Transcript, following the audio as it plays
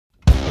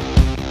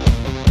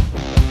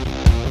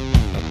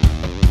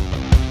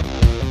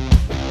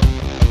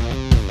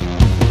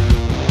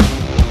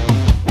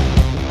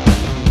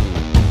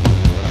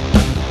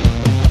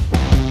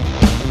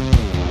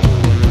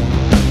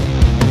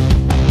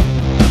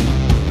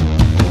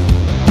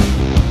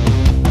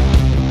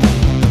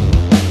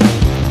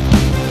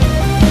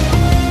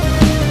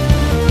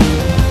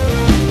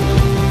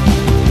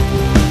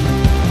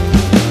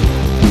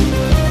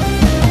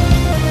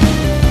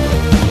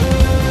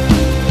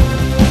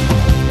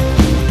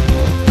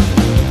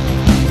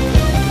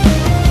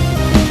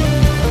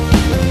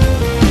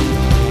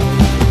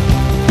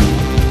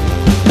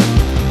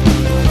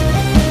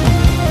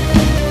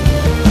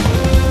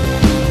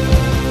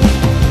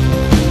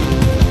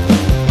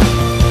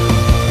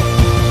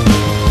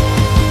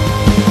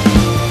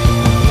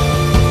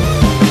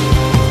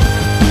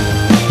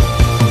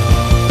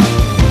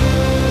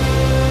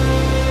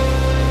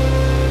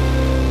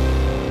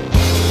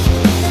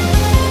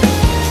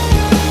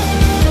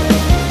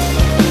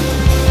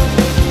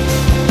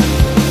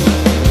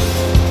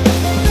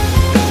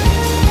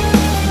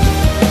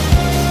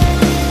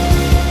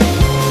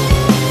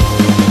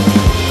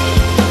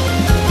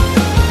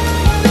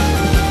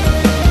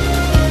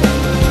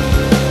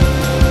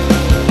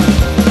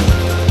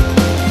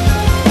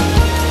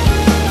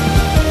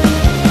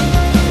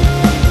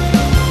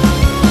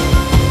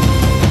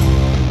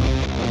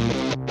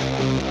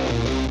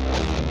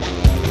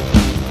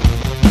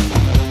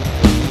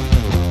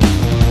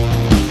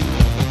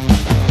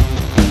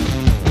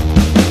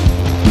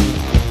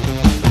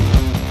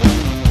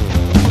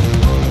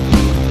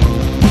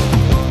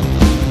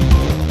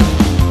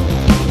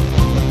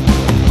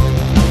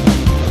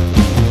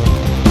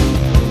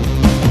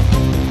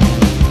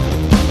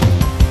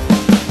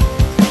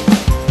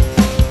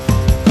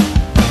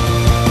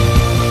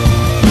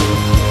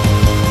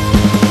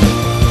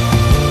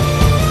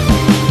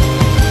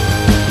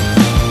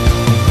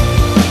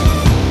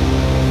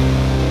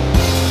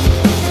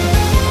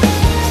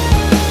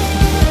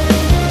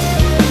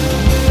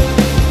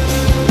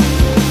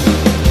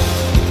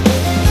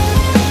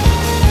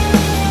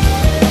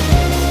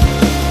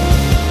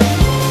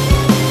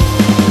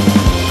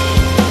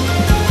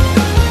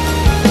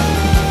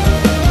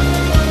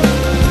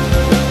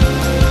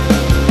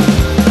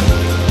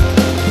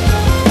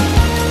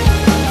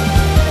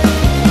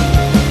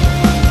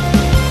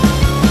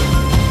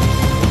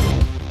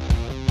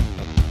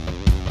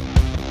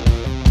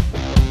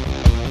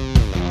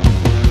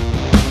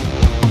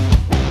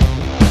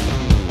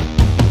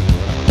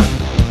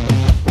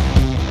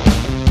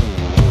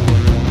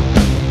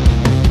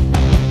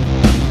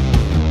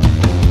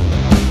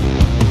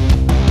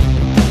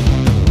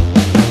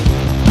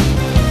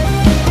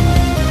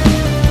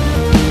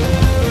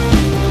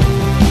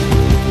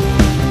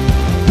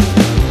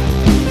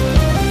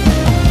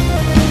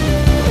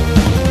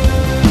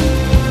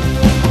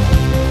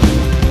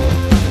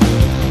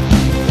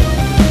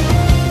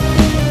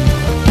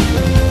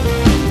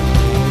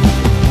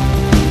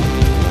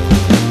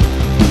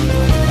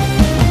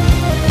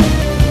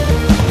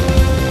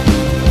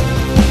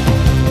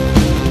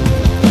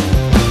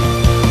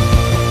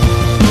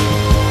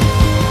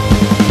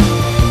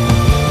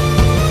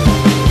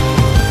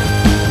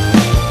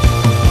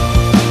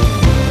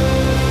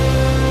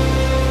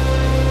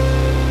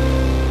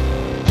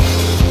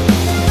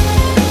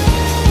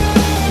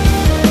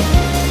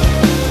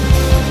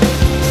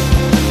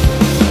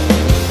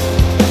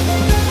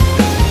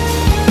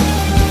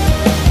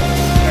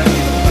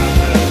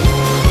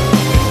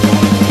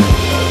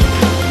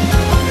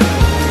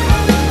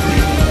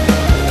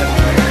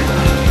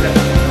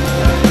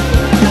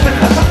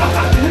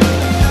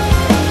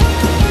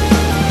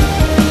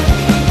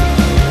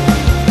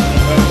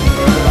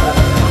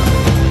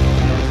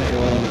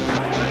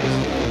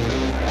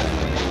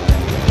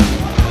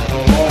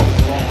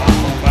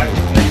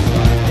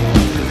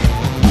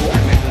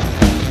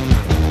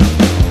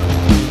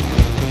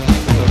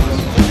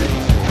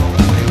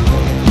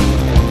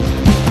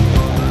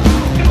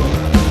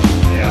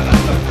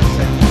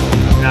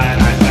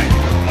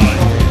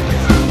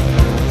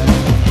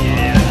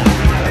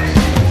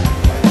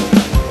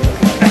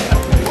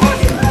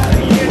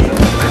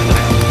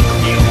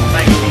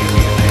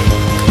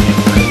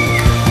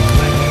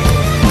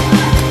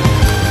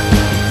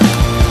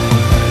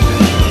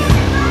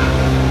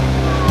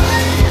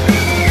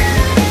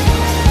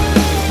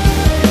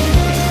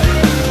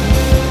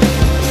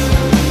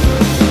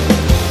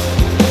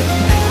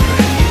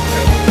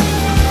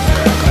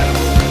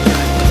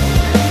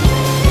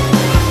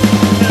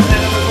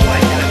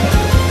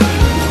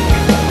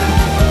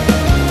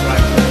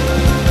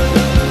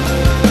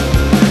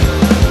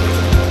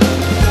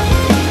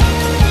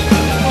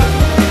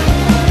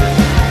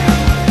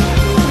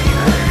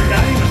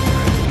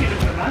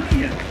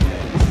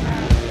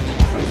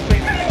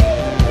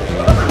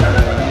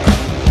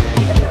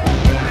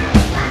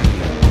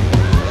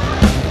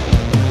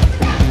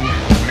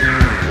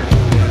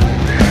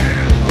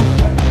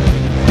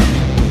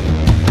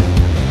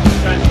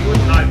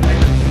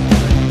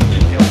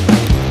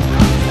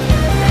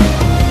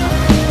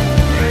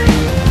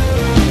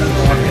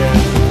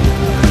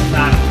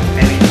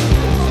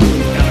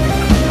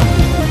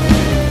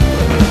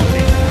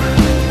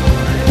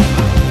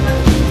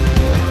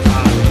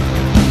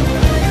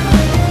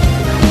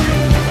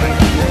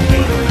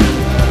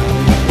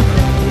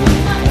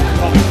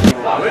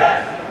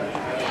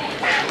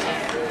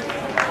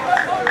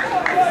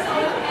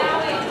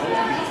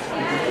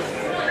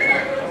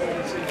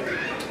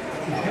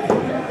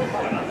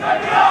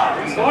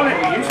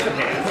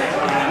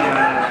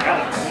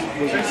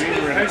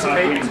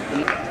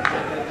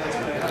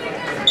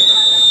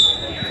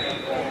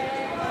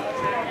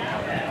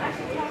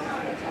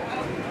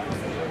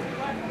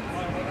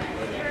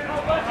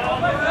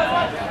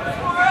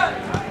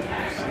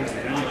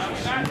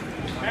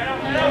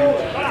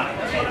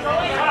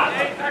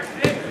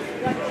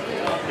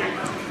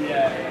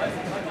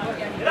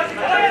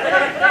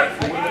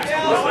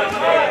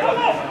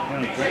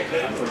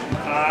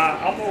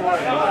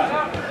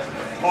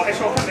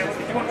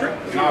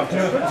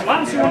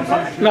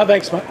No,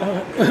 thanks, mate.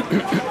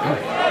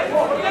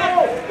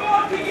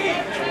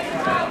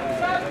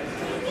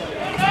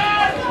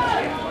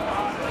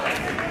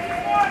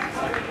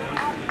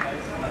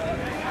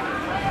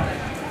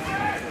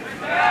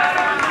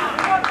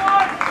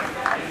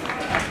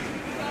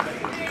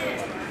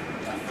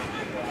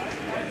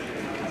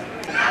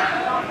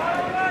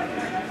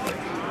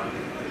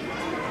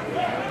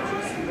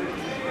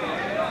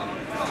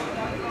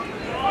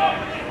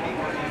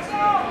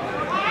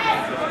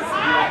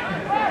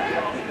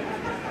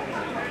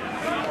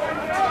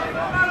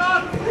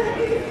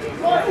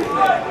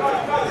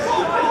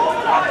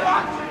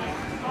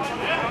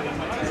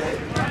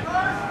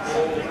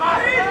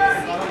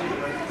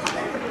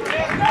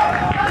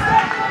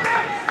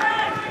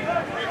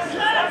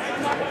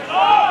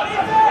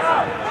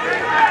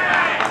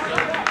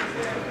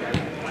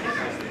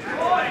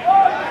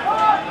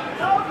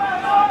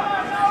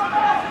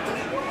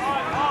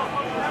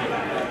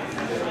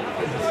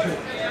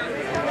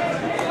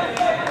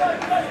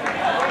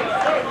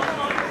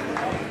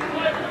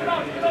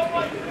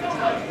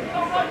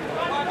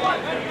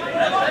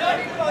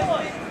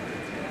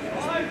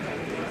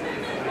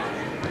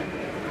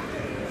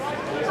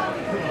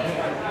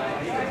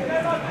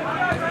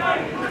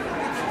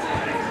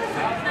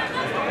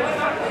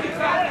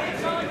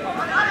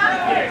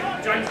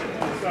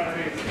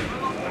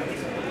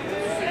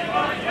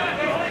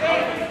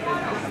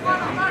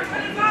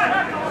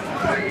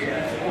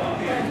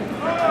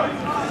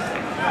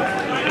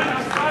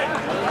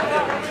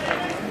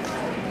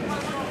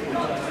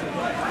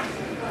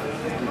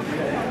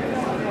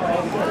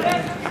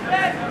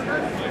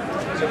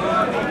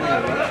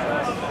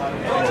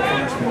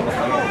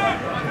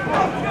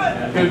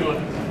 Google it.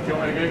 Do you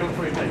want me to Google it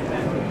for you,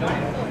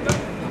 please?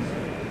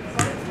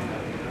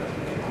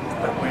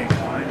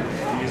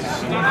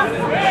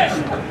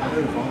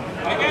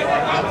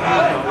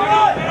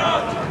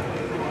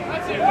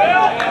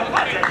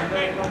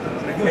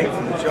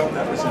 For the job,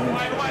 that was an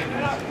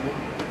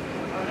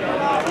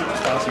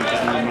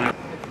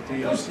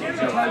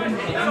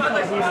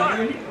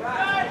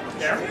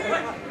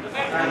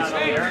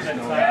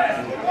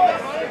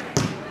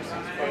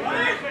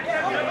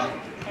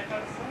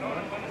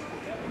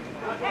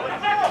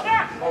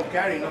Oh,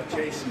 Gary, not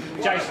Jason.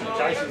 Jason's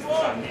the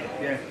son,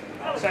 Yeah.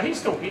 So he's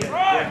still here.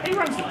 Yeah. He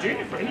runs the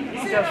junior,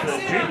 he does the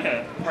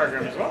junior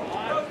program as well.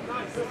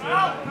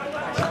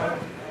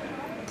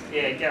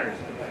 Yeah, Gary's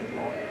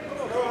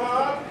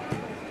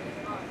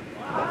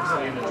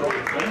obviously in the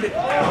drop. When did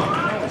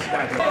Alice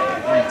start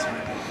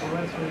anytime?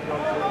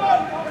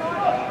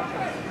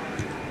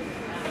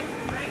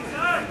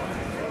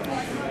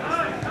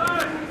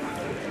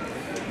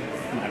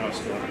 And I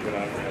still haven't got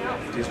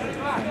over Disney to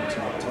my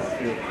top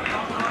field.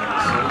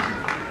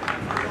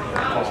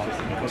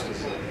 Cost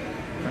us a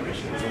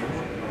premiership.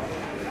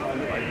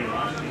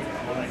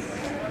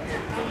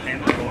 And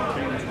the ball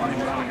team is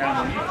running around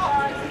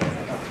the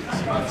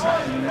what's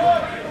happening now?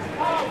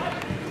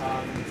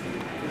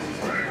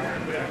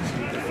 We're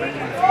actually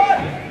defending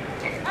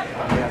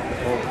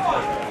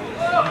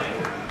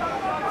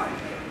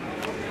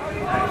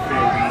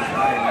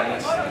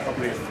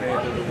probably a fair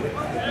bit of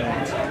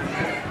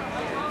width.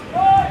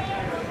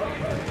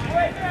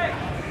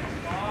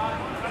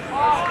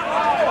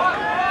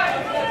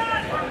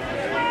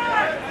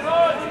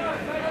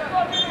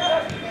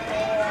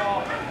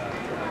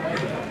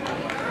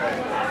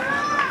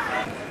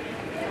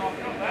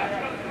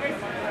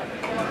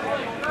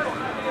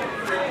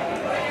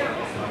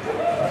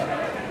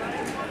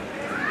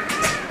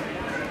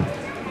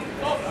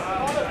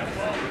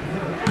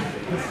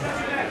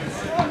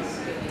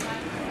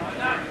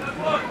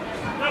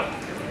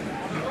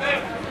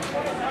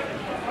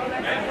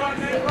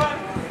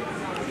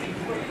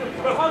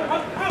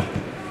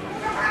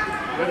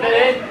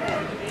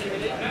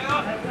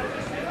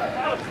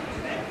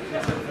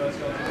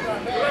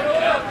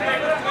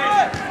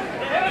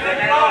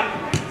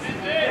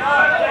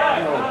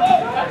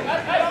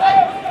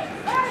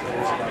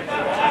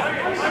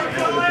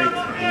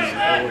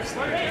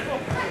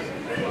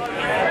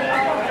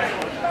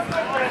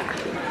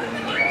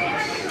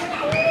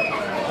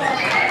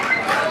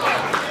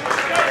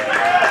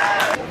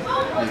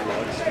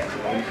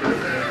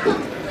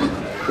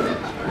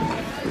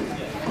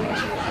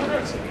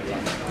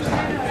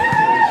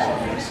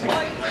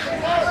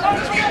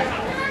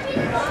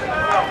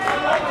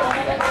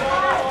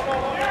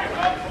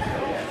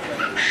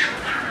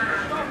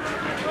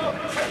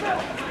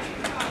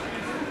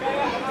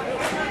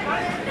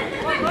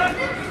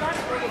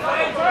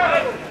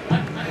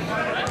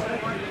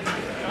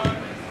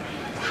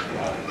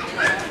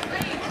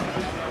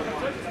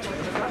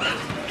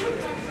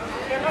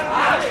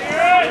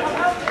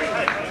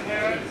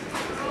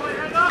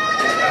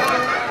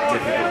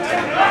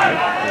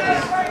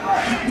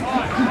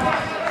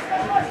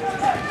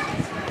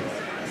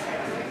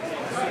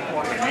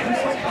 Yeah,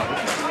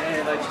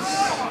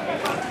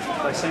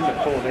 they seem to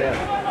pull it out.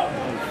 I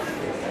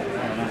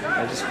don't know,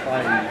 they just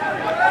play.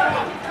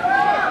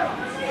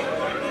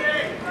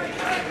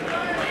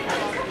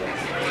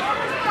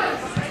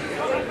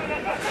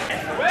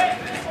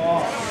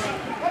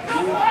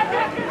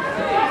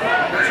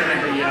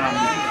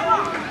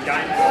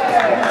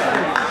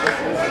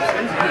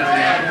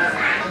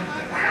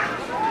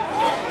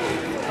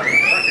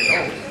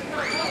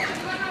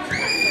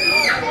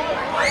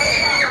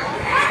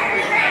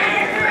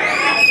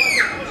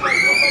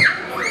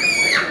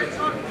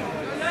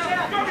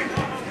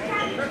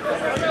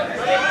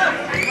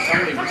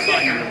 Somebody was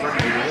saying in the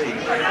rugby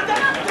league, seven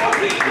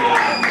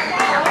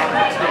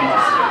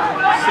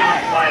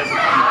players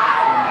have come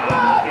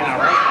from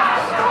NRL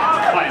clubs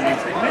playing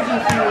these things. Imagine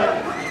if you were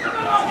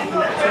in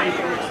that team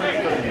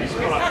and you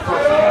split up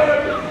across the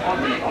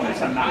I'd be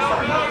saying, nah,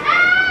 sorry, mate.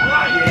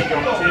 Yeah,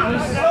 John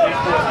Turners, these boys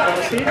have got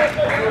us here.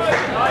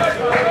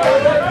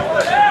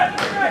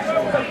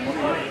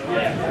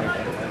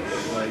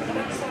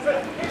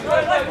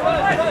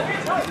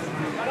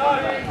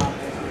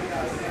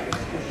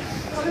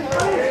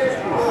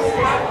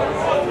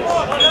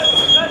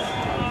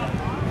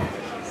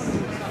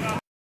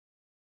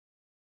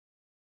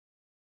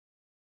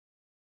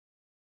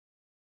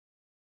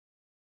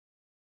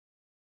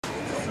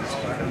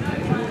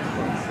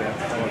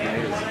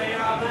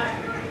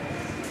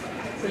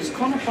 Is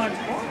Connor playing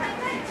sport?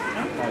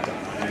 No?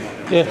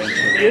 Yeah.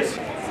 He is?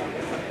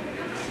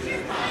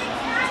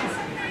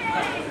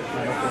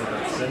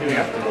 So who we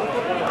have to?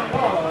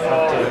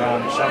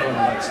 After shoveling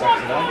that stuff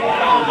today.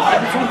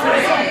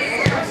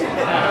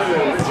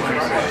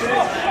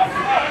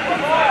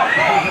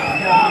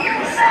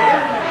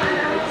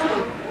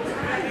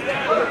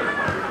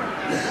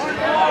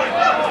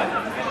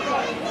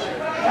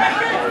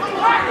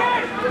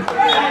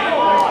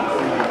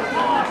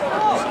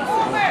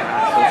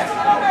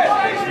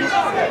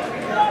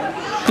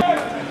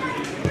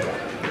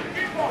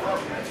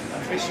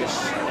 Vicious.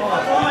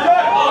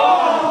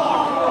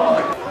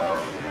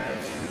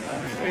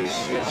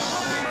 Vicious.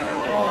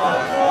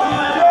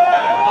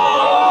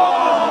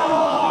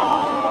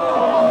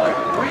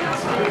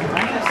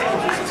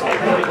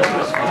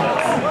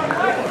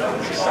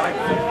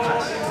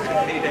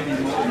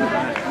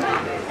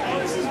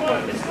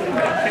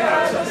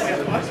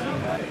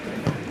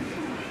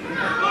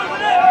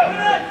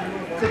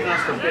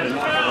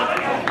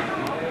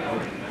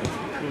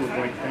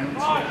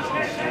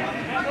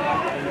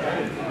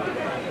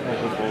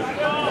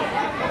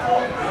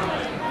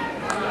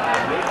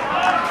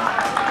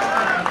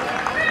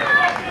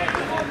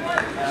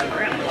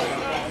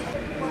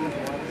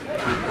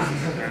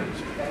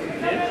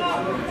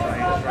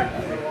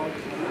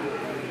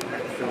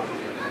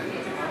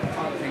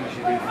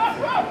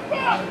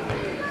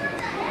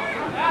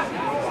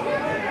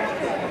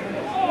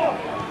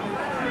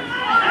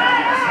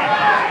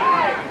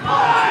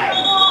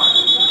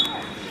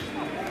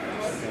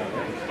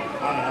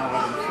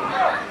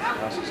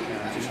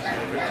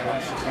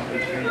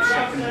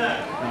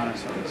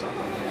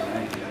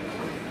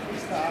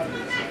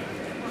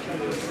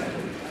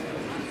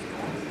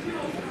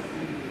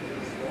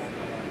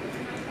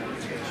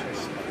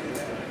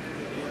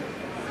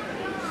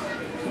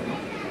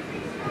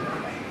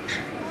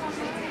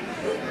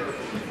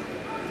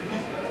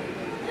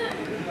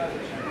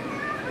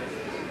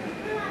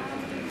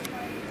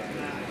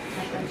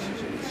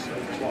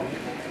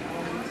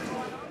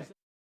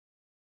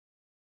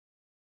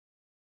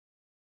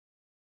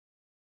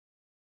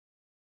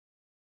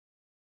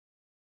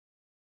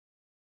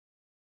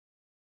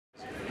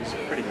 He's a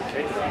pretty good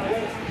keeper.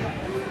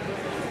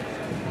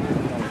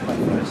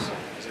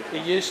 He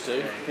used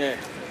to, yeah.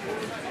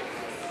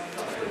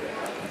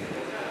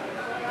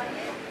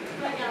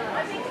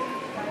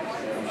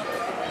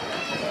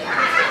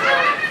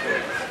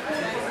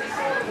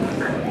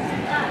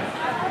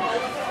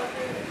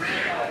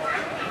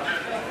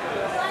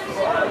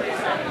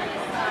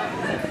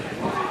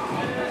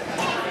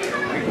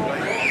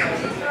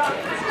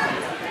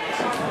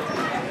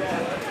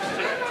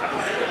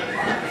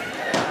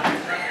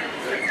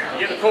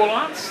 You get the call,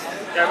 Lance?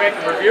 Go back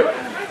and review it?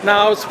 No,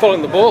 I was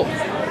following the ball.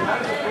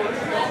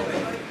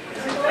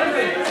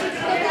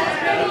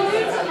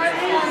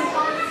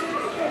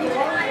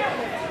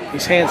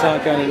 His hands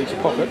aren't going in his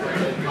pocket. I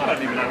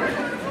don't even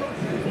know.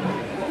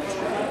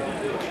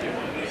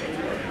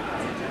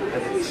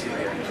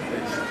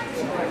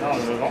 Oh,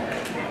 there's a lot.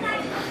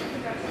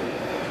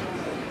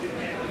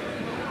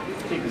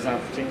 Keepers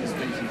aren't protected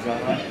species, are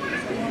they?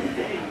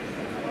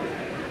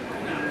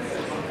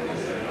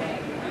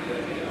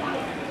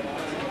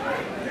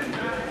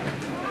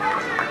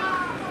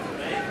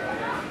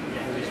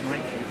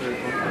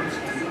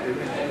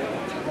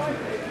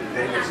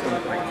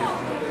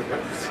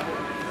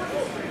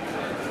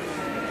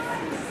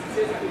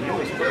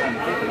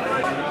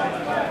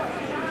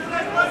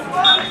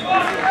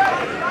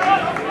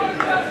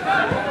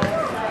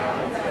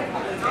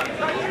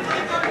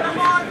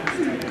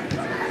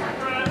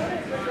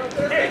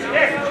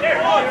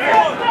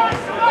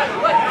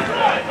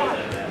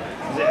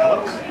 Is it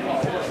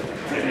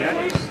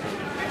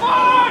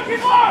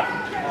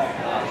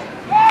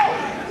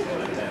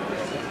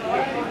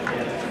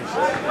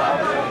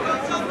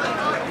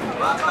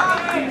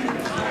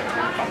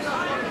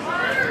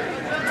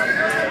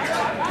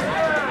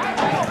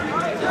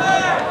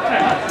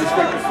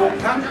Four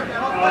pound.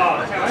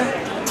 Oh, okay.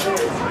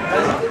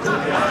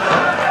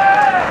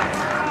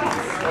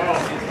 Well,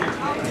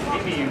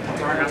 give me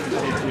right up to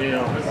this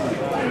deal.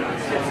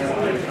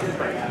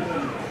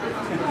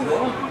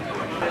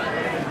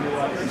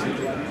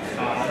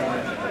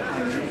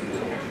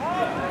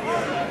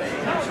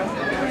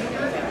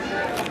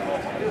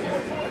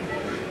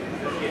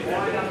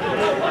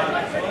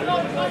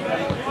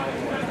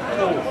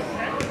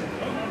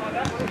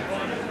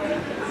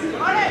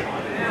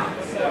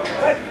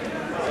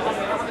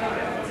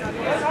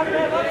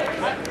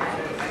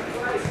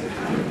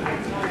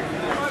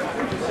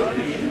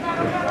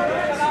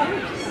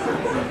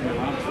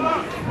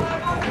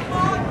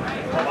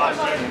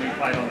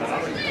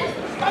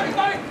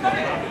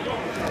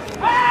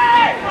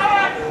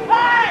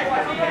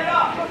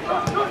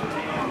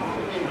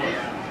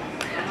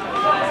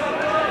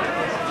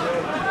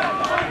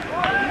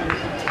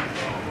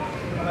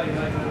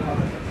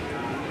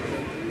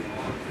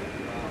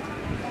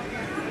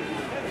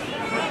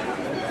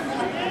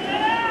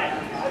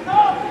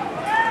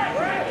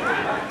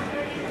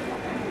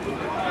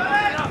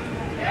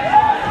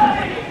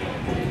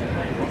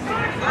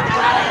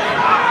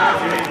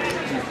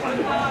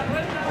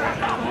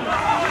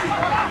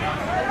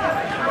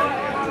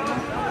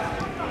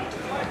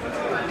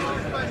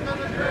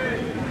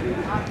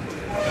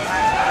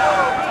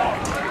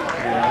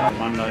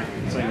 Monday,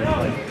 seeing we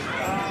play.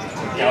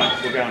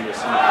 We're going to a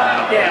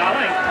semi-final. Yeah, I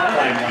think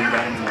Playing one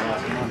game in the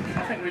last month. I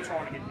think we're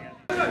trying to get down.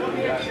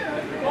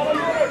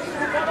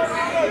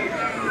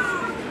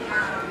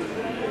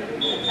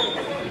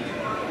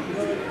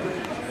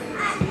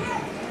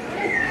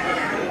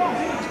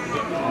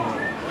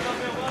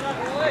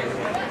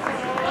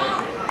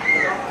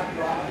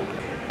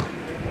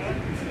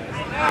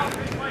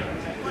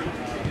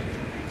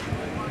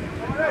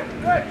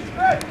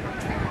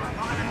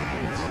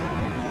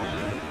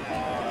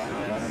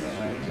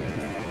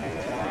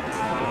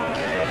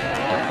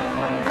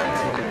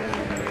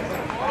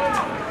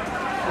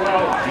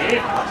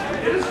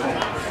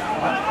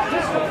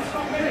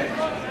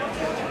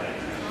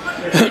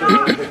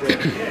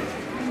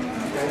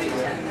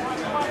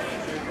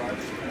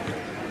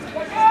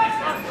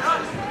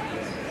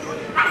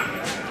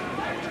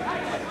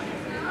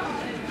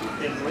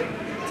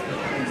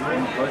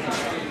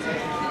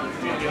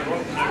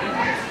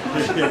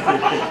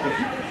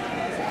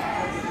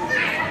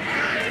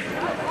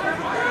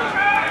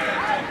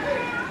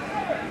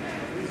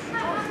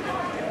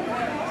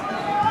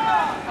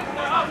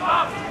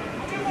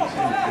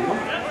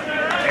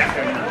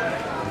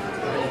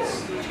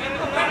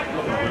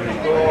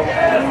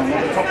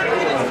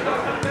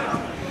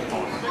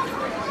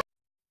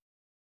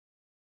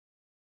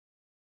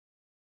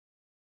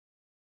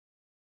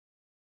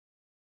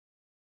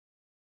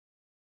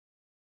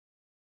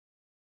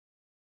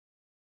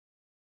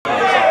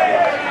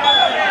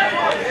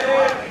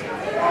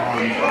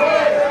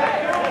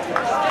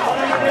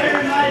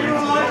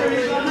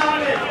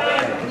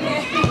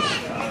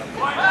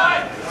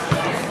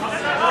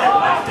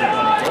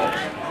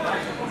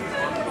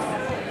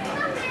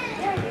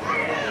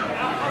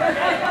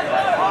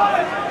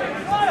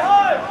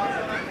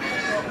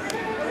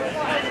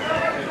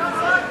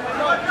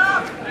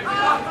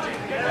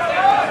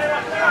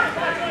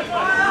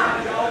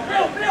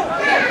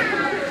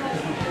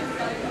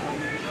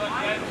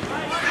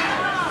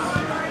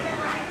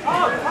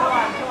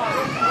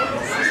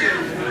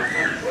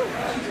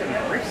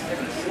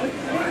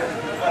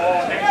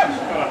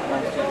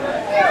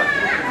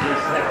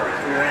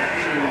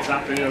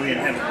 Up early and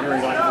have it very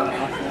late on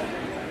after.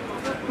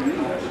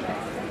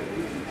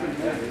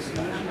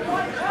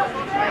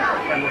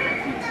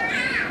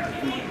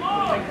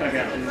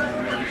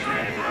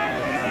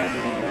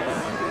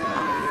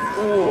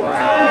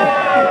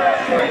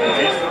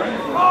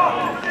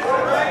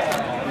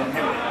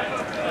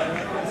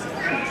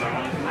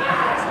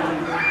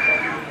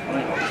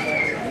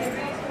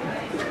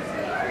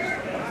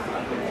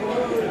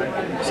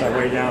 So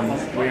we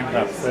ended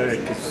up third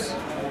because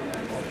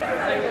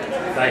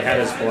they had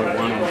us by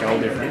 1 on goal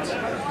difference,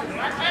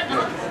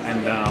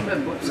 and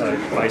so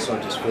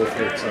Bayside just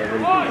forfeited. So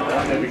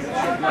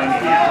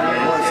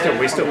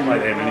we still play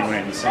them anyway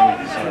in the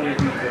semi. So.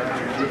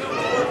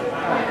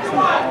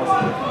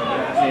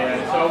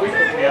 Yeah, so we put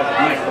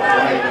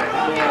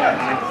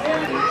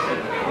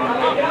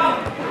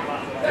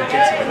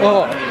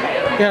Oh,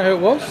 you know who it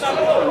was?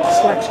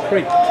 Slacks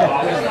Creek.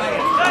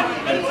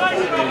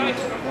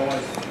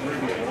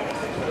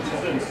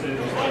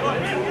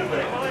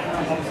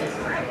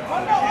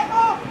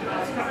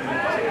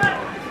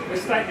 We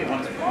stayed there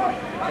once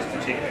just to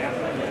check it out.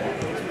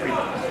 It's pretty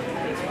nice.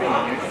 It's pretty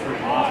new.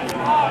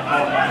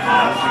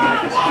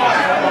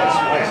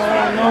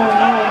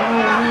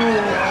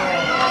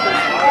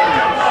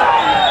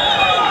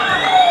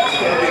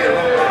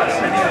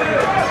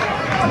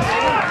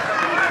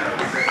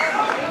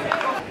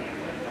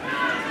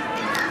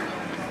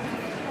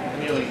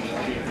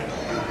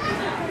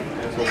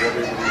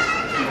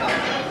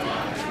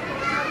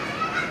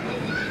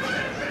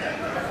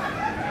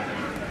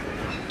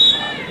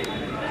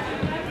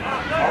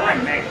 I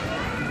rang Mac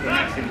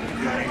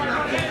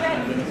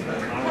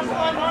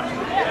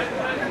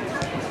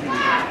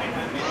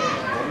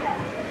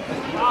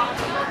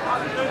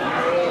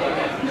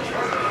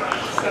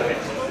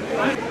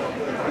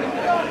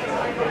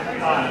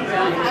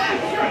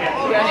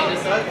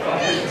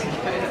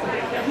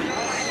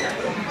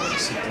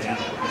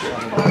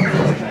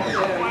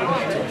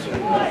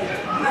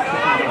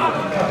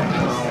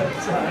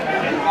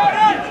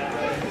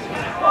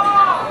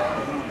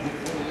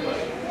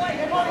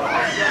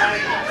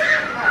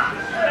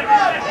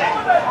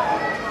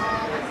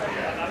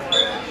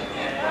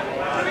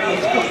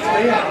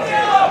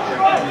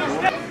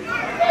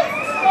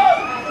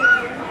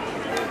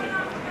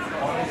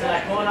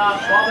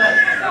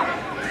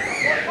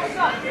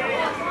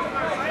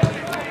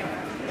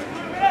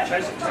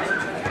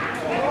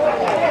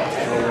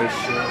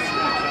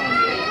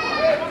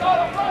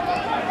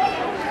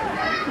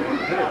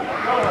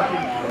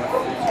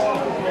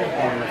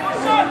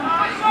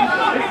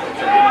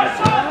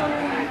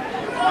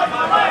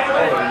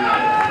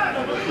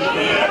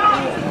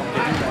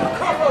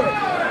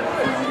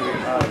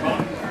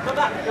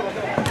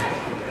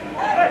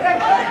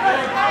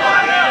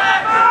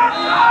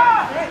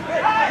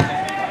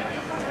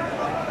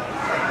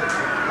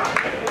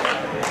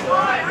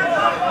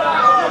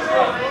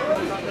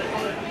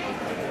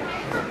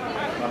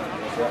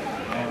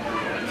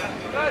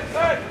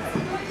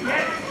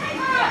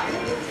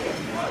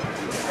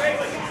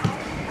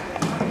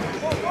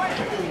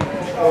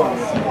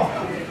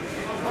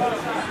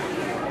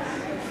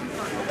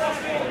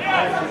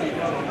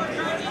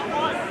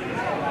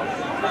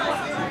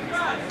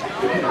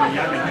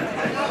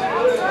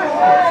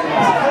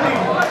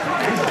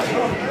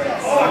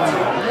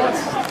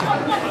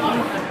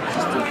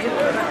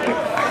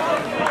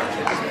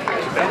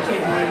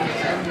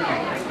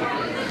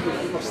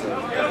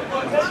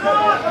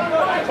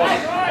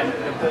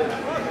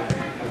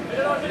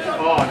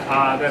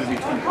That'll be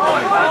 25.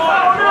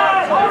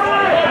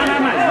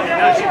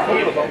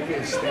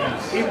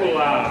 No, he will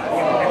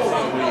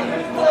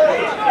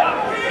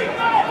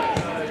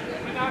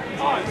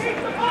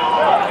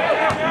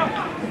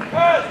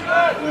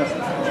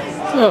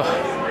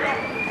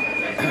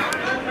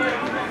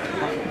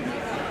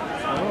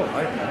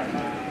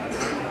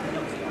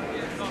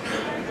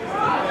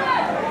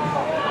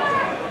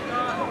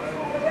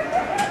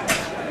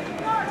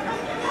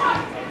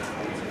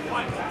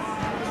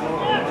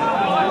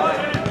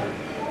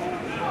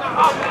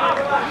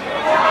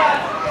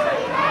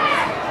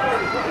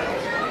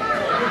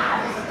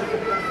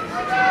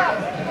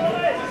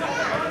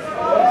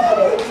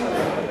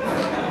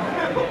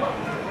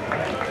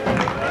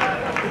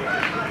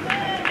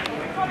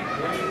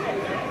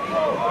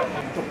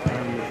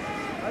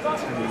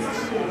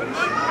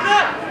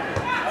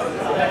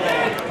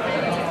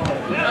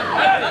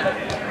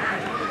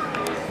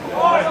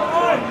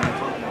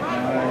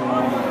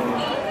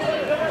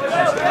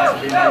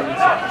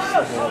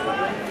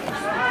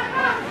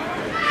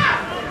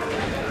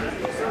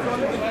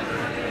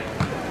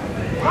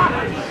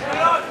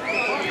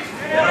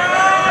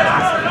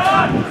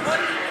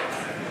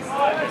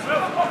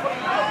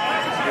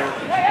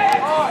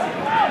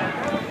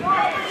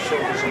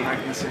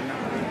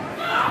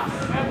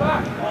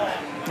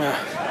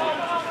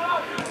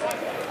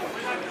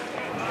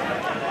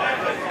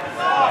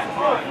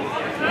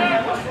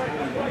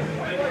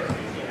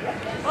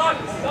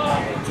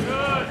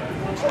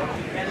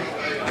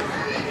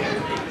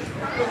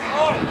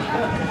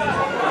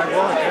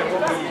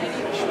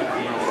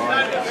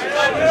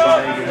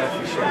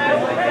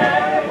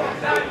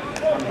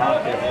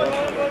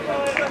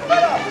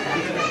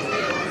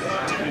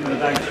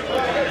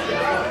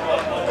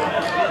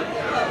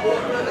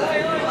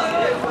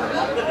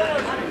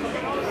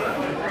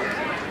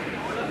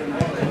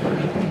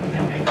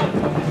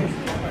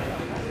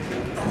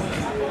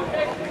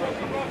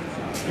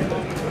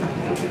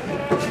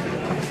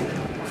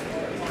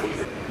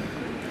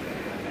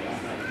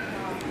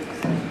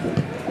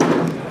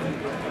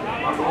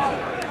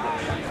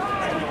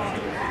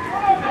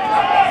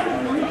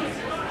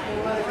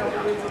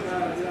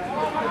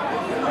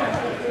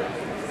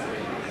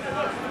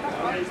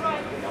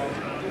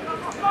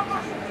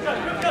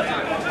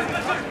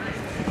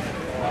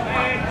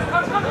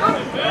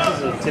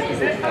typical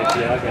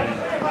KPR game.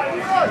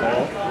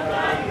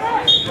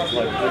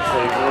 Like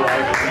literally all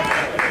over.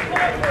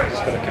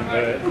 Just got to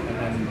convert and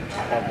then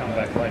I'll come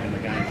back late in the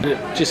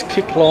game. Just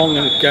kick long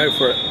and go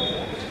for it.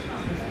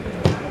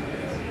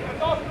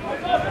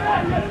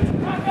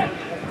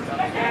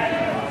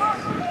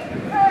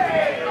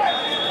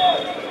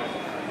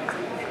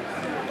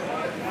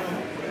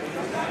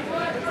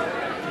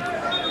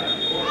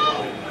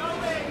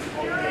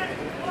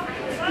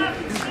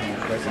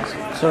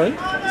 Sorry? Is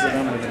it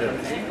unlimited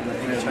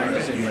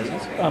changes in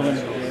lessons?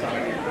 Unlimited.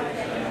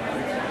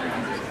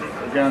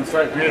 We're going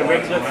straight from here to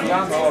Wexford.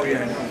 Oh,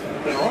 yeah.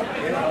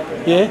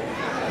 Yeah?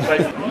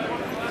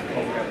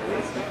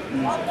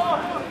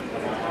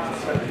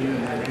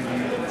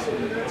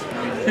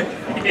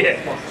 Yeah.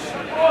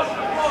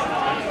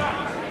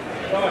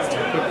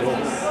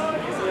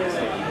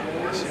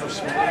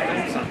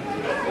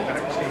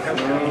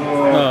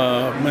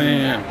 Oh,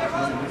 man.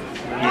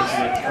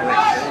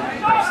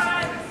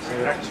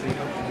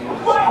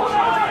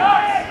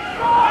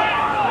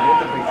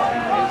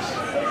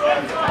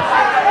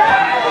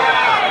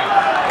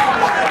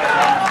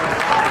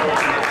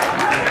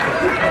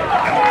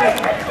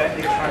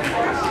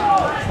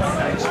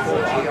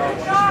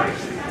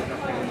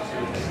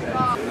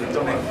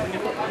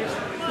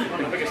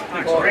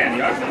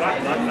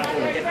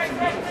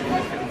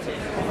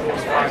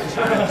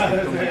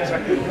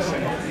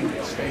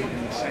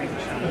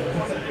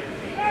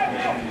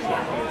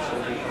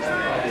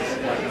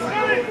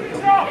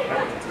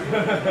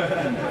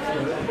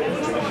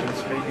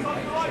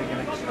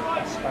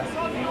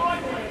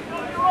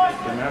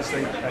 The mouse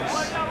thing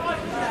case.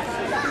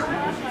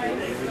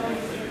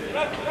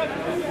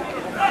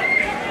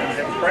 Have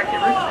a break,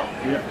 Rick?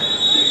 Yep.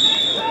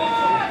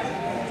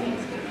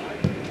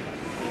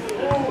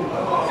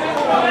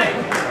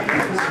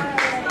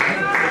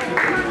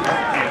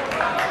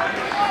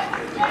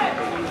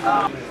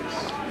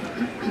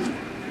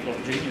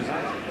 Genius,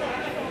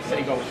 eh?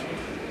 Seagulls.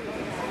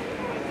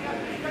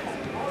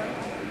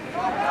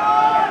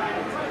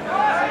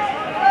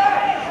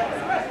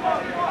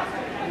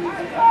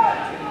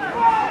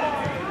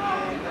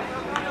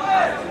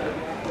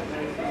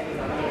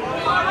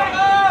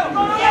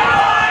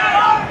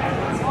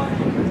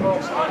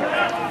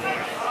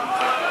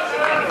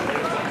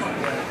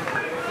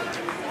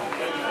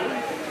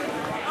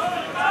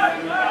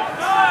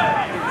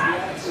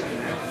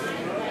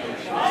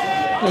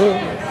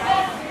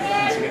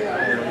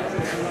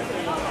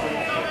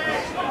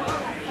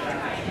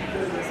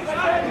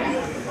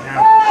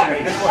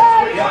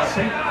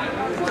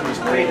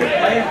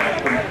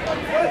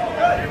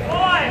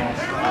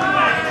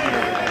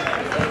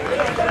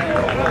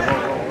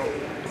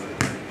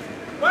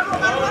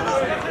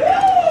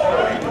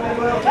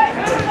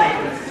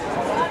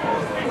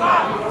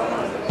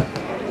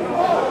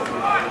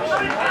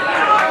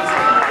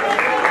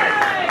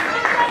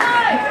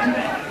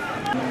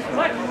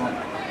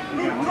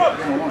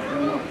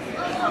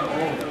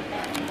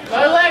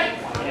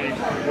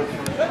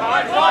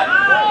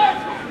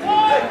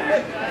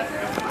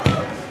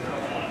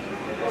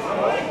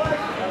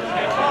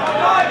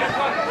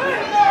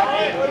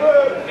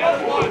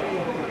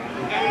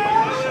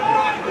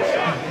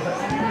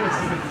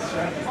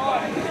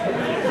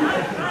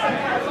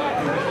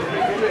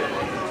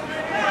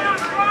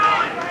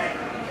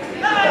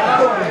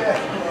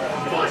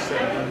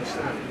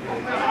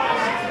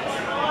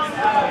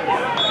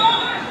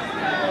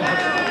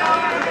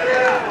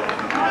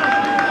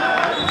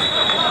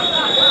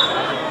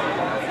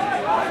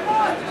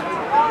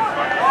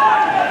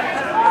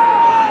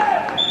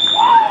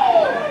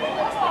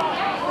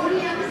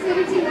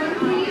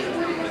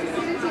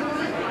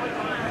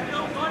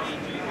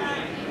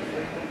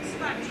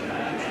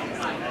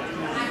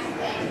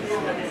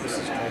 This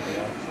is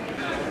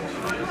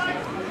KPR.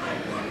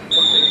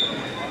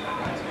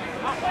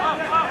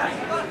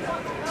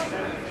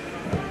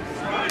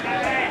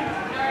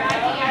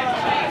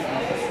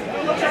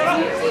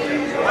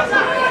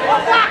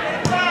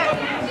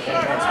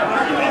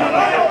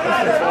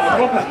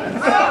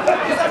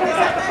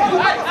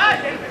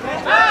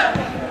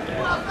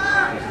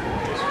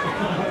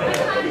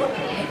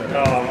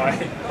 Oh,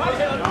 mate.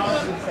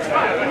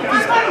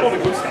 All the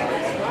good stuff.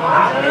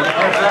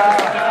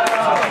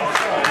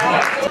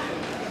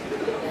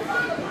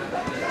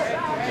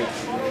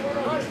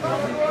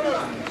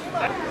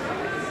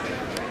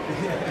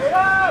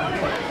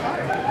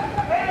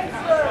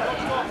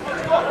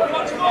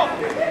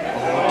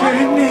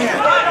 Get in there!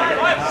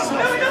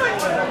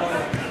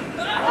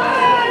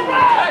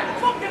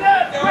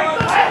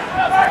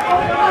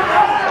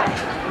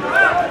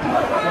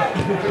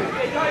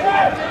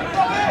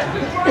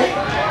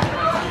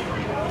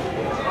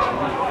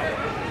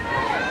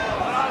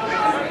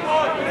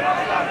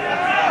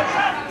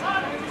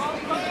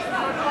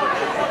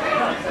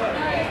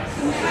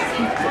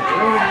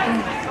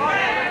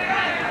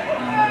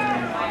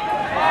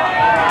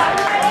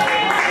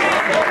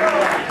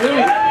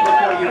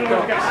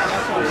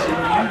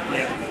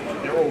 Yeah,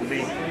 they're all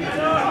big.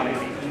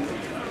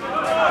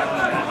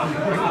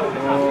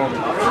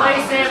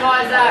 Release him,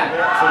 Isaac!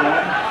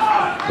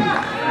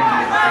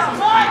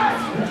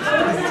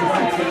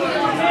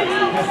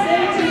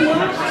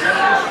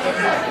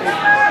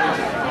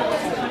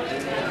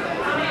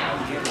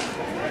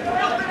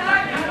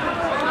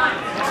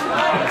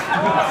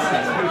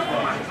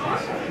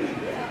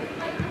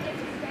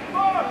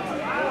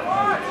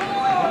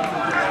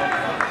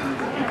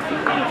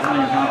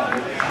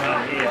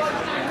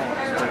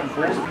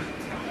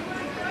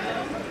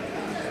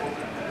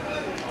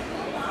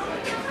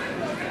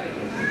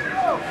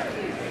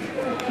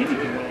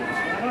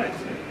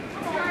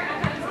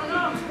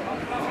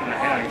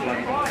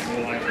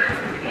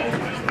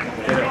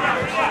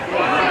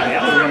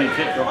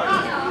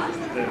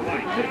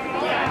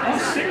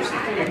 Seriously,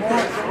 for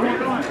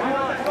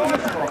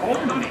a hole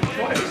in the knee,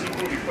 why does he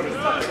put it in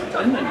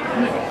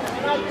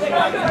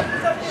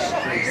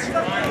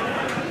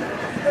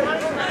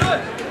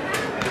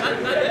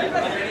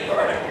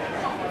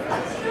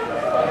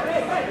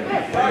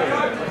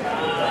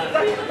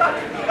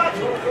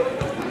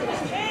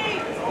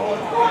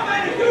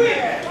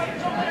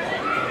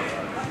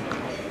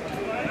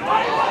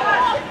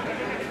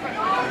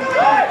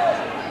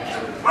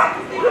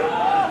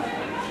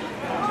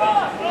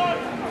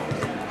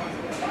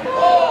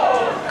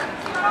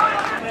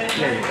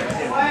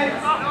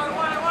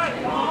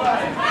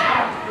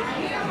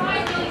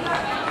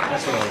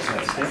That's what I was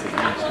saying, stepping.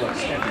 It's like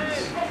steppings.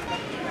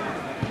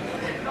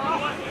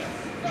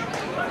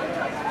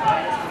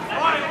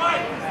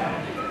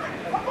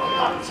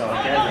 So I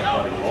gave her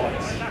bloody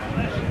lights.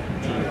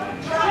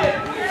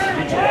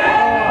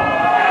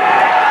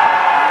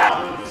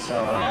 So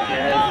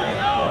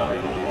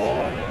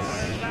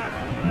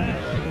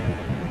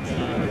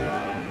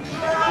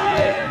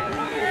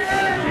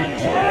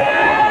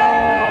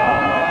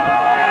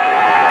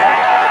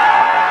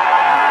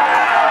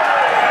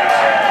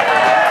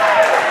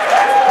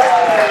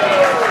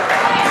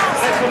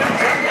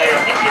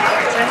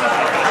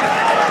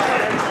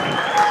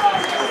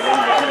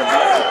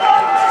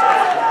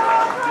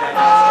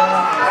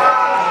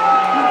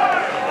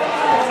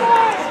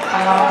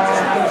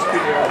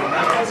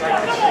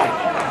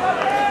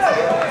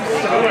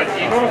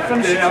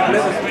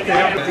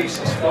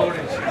Decent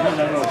scoring. I don't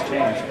know what's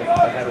changed, but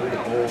they had all the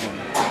ball and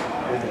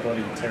all the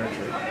bloody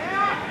territory.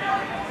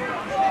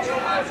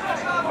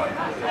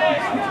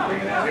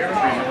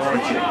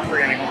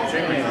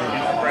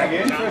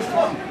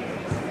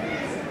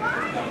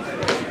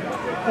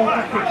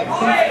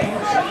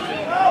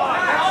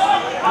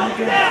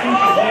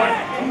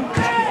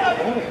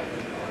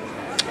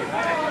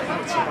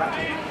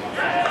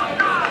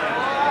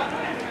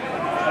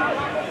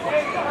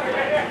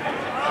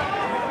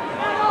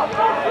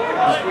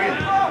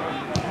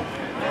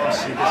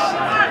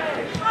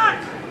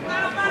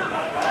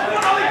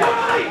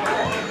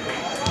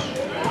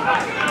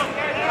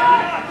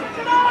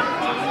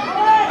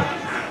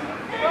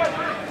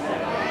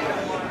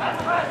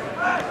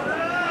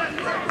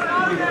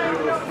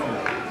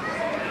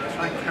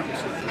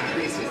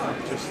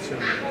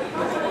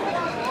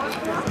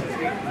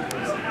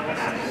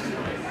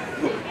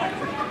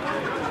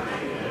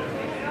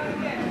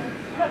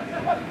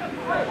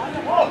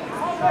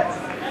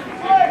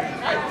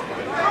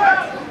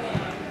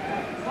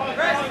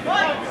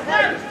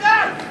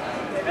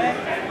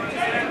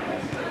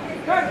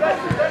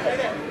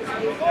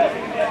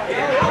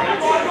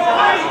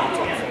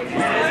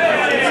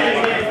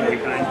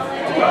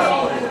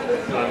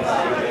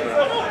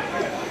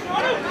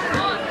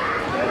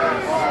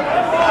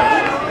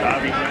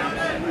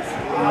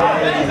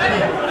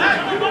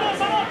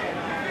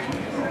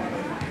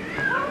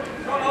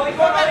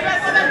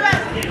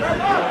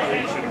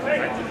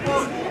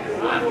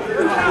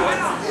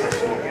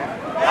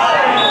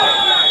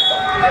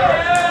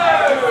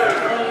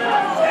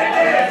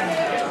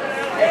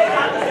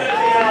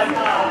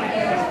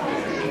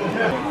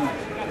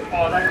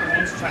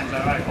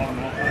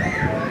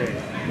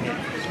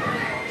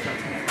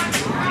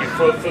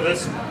 For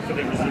this, for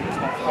the reserves,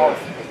 not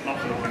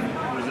for the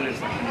reserves,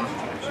 like the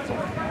instructions on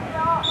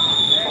top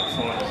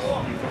side,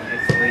 you've got the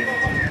three.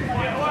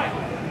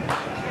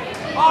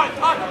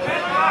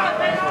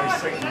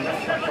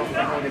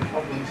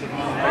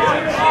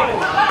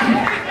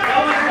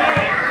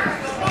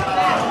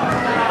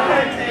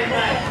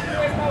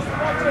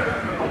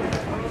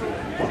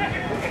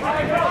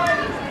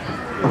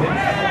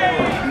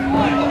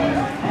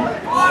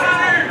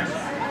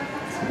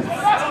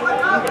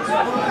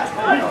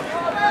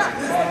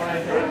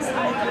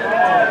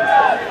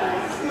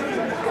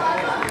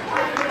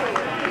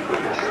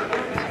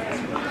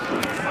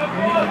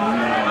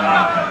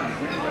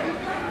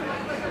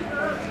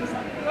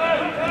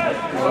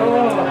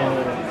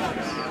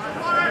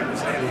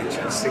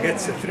 To get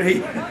to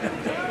 3.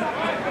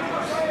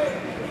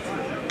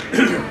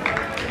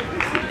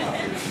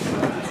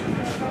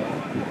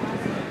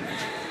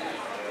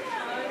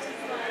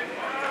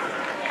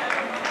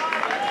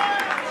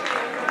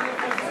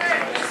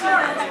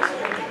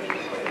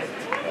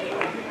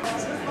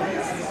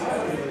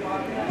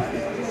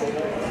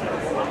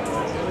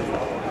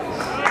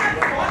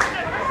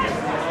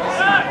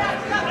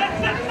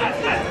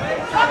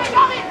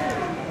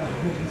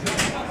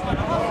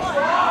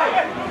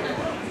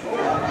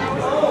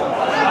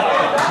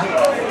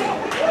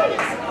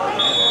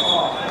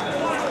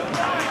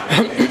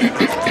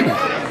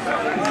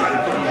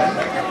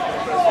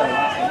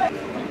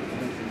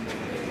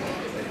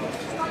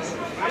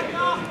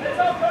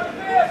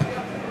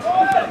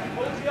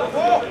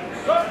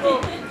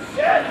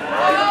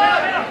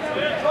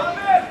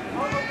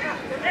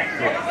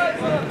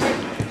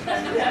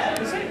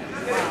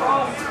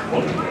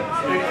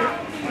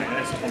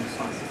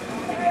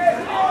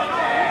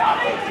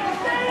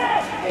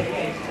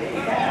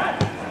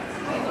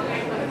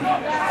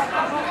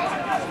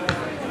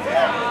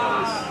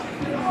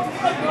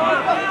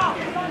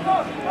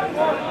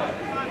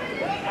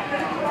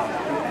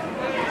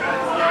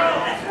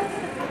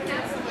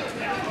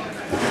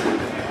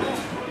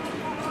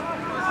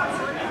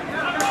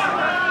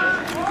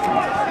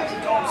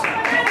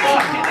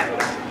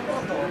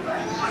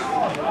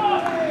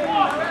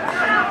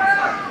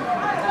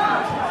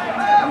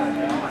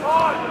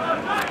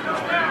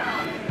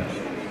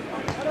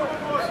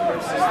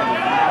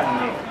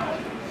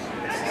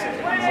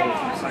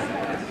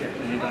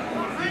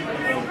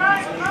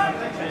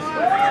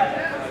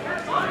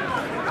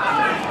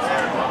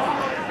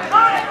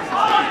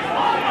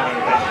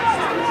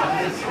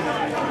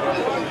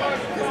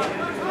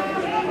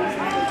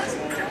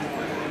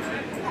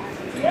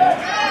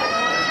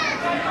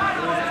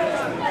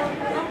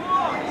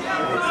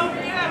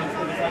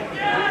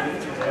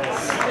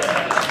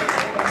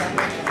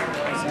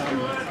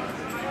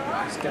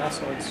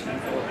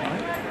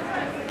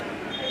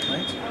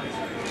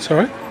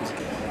 Sorry?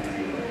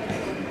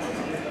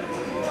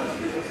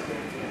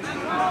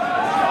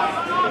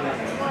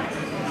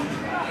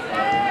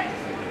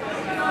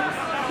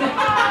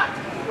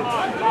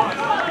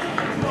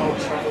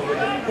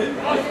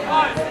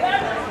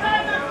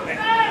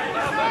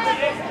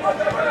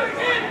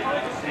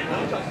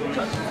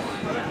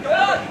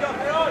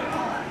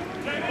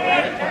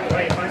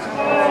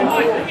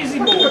 Easy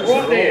ball,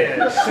 right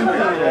there. Simple ball. Yeah, simple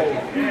ball.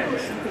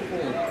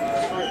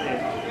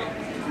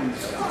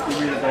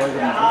 Right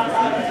there.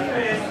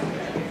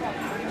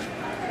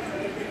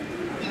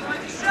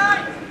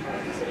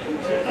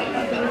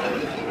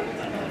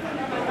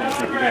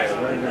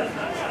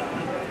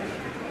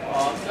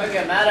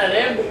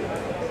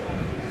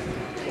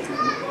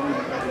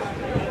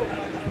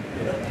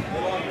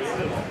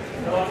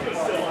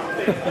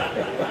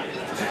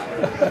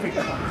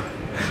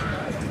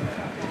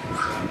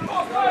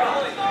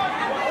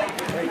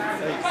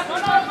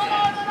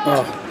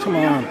 Oh, come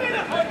on.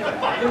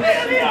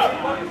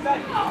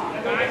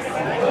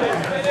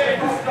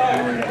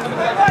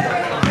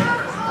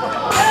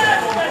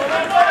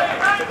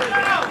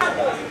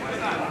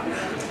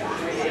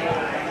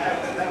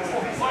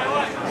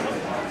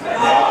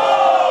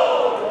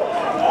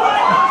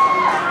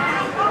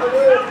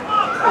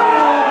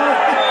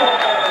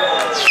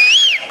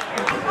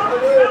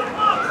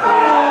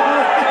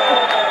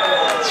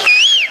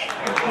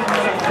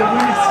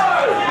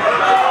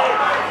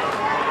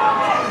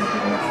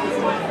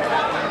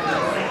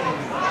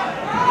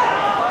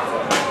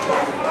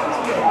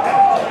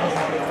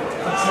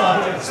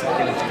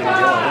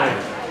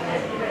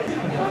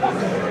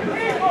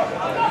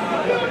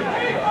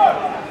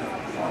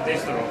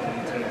 This the rock 1,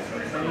 2, 3.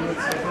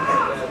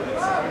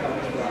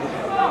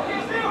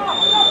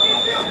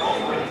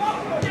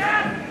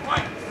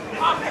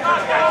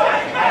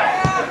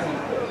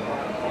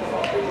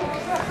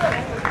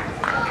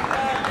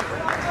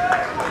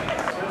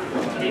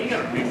 You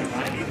gotta move it,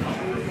 mate. You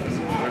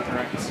can't work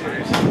around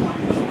serious.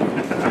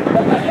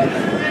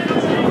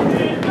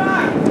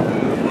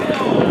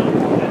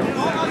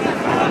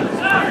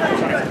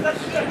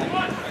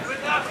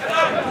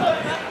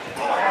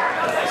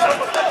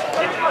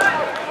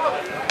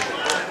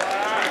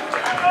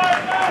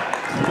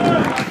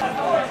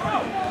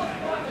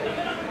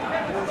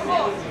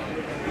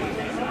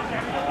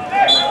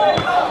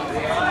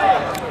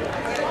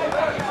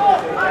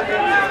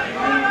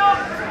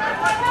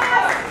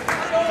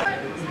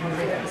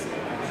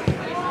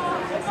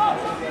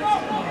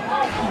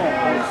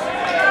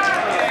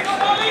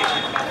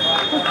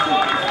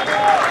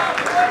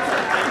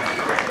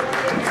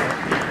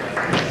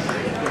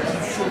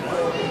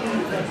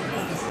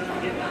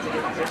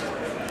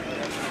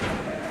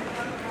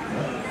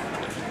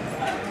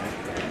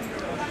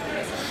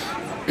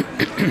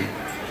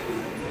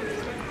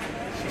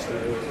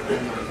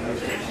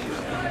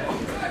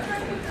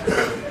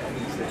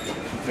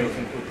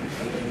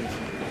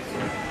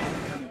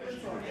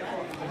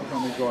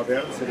 When we drive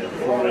out and sit at the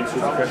floor, it's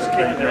just press the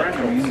key and they're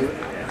coming.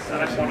 I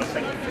don't want to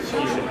think of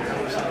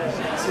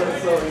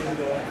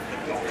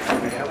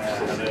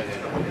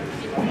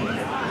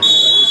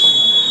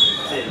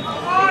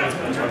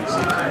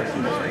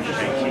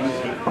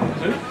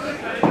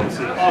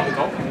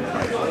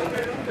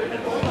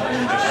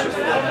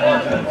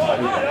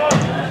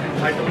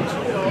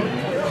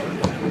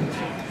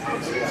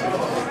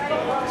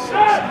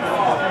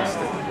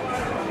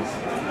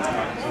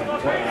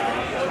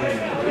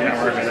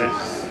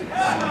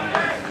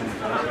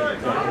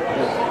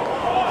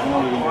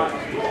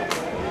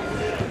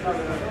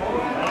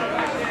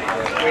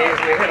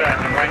we had a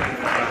ranking.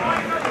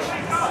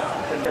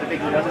 Got a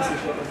big redundancy.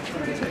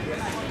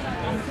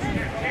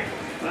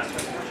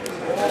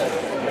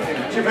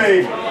 Chippy!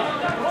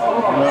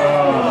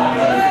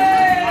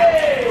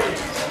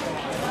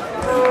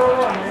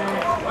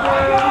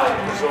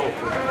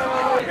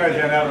 Go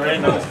down out the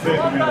end, that's 30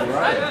 minutes,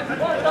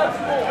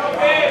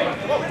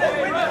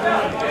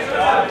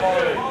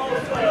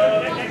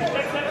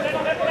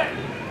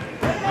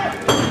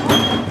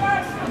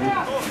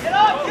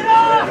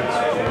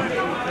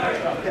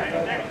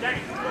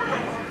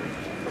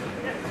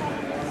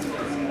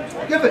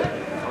 Give it.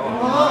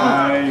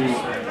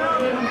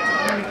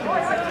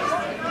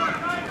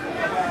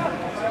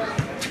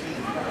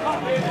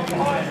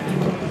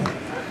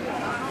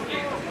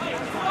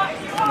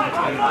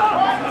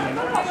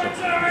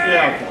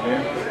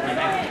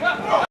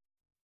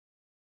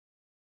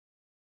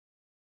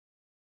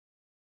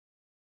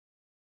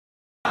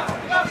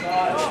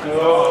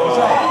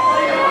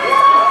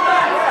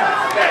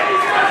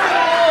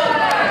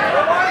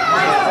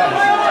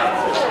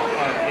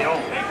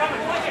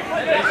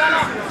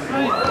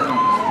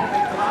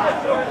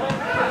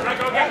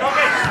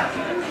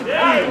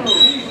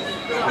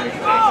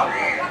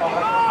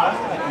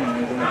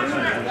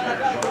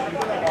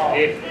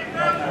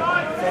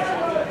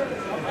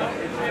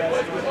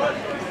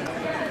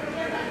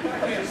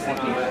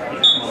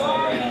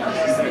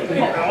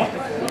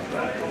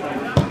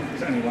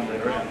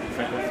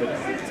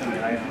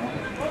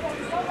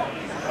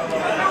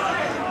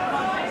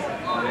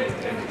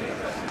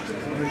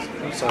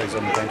 So he's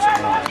on the bench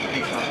now.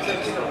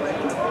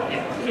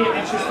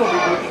 Yeah, it's just probably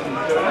working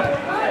on doing it.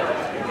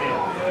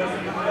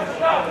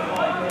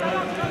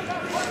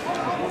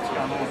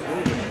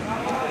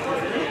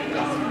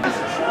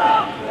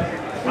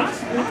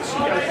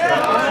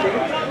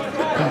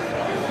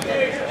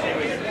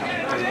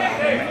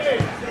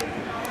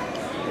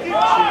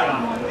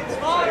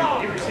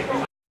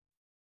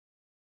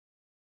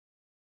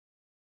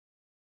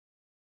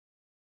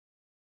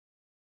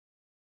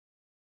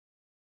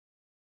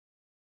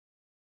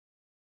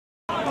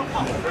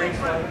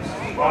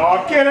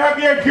 Oh, get up,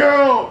 you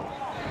girl!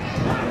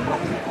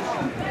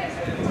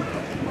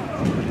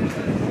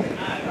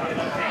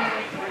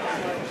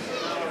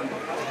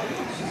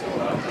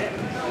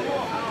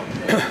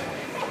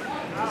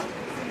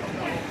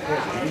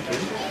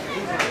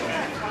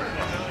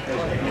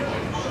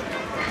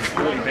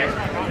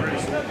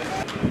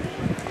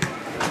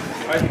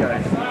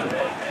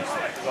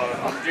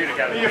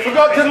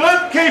 got to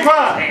loop keeper.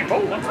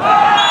 Handball, that's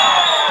right.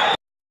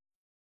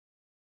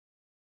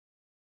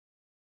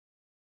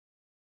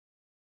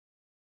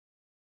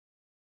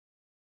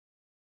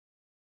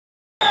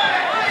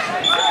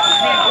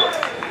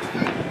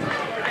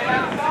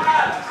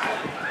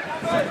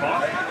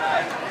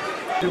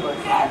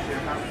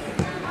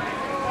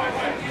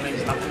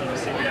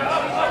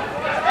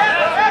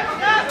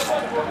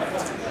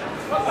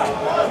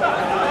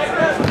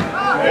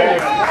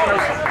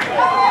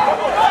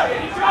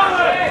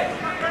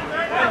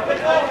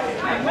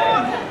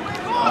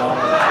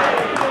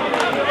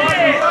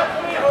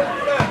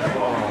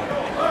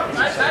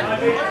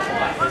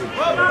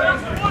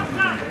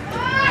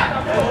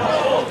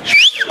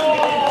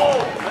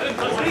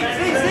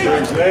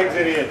 His legs,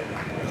 idiot.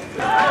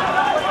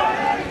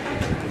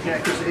 Yeah,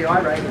 because of the eye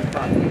rate,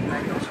 but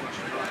maybe not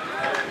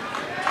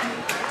switch.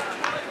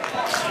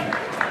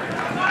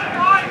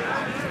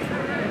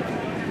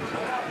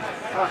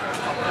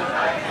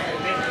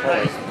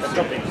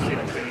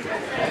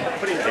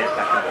 Putting his head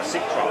back in the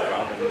sick trial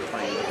rather than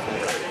playing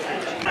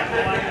the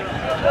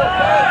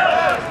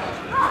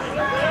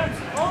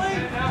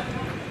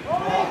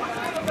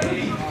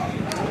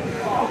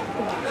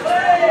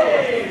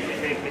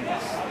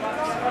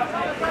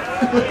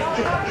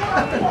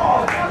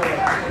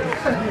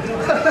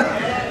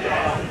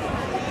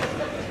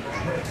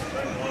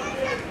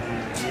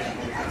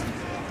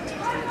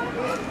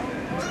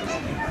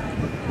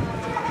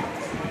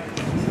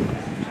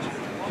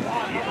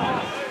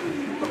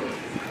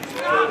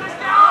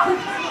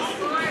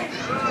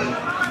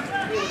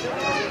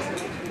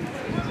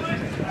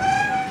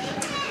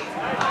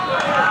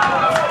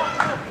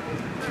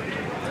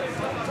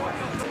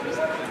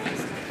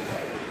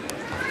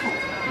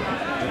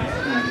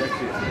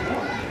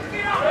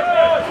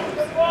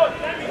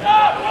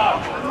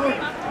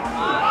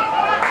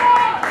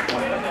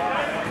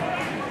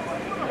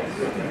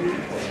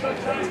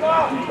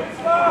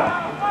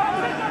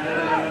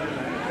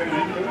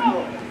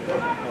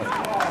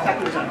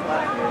Tackles on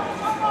flat.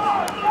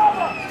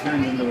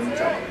 Turns into a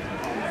trap.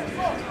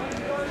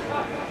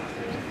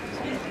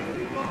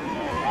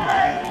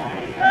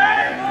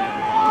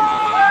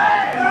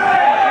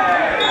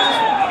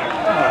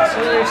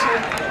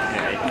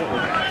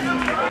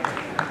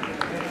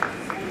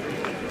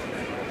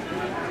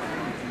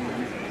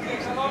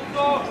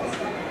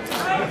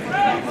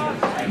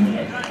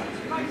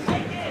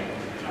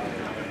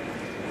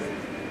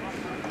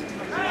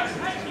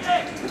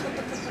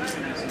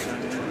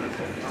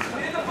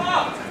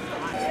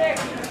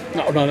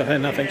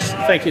 No, thanks.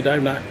 Thank you,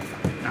 Dave. No.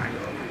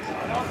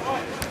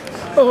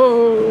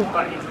 Oh.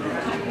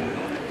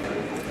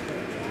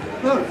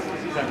 No,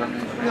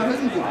 that's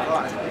a good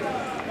guy.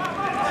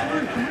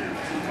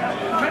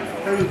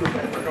 Very good.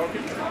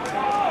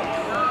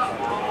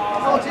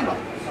 Oh, Timber.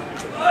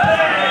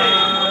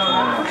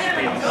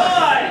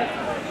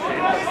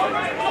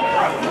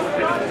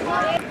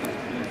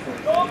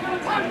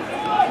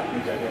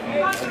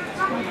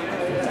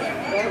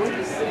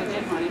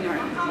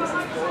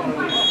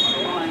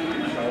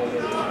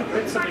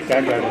 Go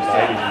over to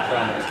 80 and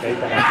try and escape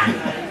it.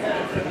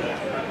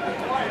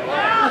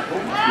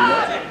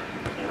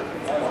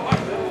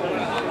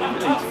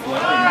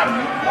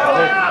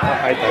 I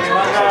hate those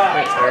balls.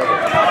 They're terrible.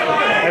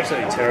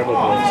 Absolutely terrible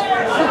balls.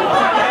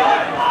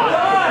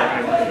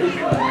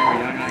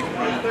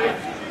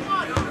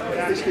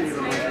 This kid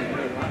reminds me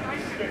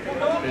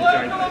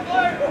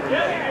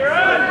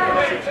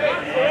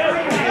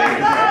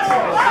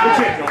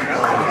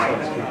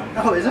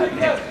Oh, is it?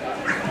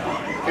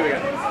 Here we go.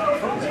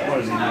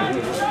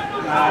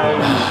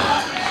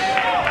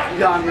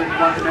 Young and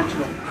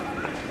one-dimensional.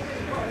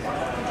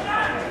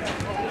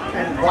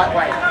 And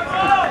lightweight.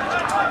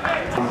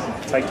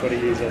 Take 20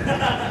 years off.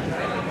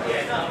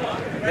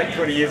 Take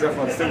 20 years off,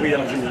 I'll still be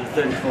eligible for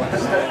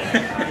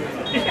 34.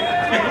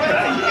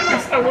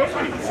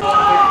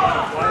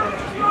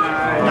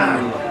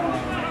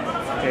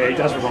 Yeah, he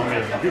does remind me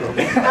of a beautiful.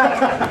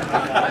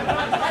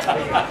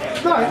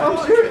 No, I'm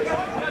serious.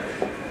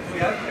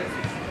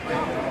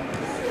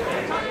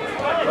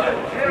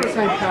 The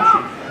same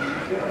passion.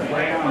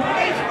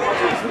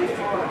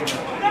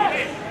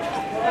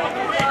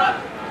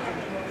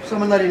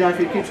 Someone let him know if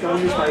he keeps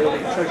going this way, he'll be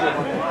treasure of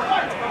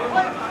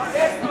mine.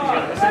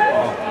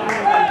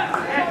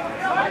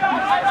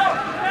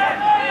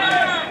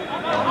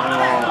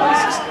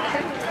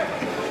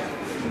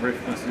 The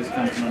ref must just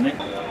come to my neck.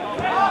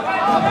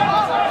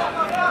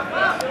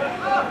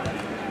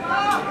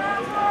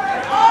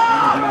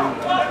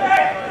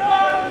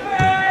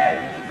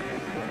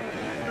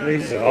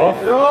 He's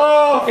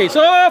off. He's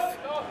off.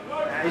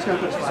 He's going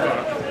to put his flag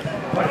up.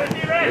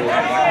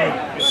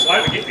 It's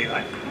slow to get me,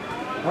 mate.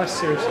 I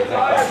seriously hate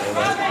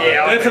that.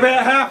 Yeah, That's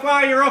about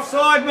halfway, you're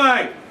offside,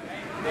 mate.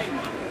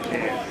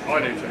 yeah, I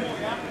do too.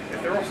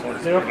 If they're offside,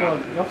 it's They're good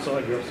enough.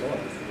 offside, you're offside.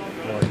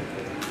 Like,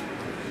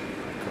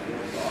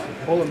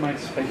 all it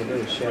makes people do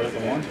is shout at the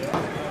line.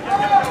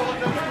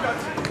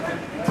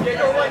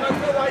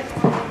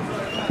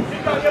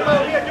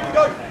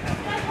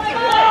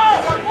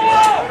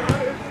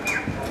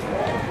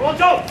 Go on,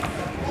 John!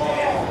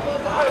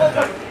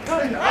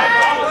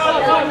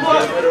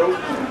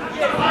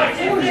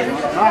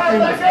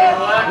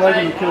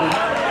 Logan will kill him.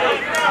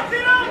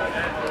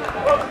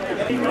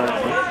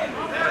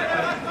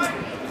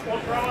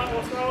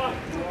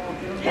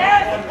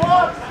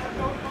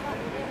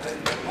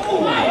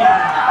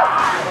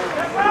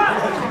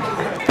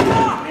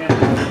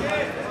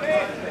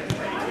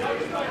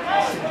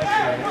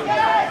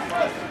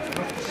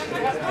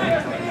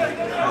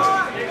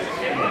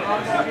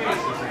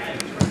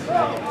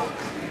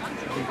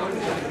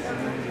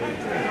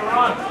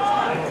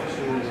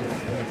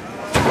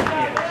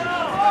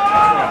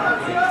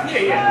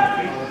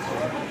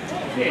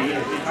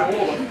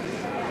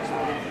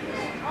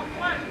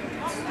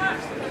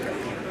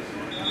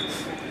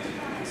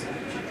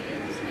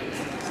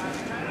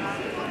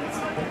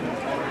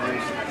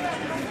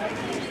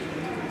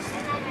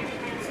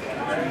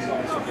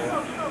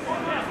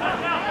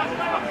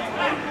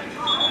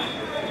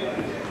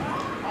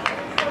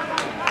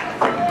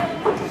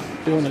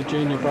 Doing a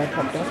junior break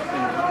up there.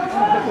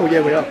 Oh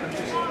yeah, we are.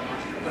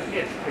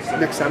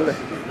 Next Saturday.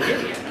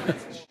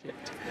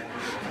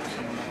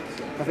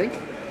 I think.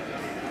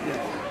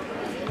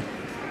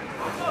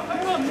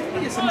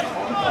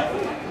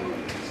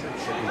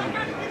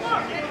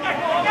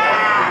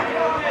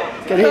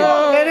 Get in!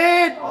 Get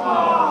in!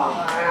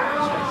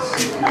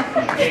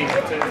 Yeah, you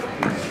have to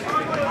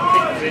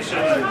keep position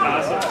and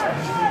pass it.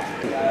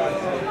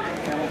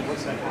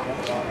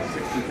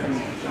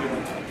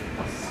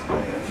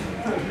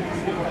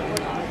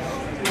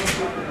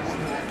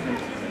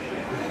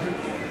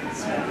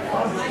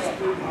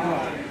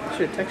 I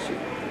should text you.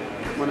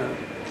 One of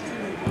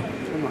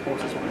my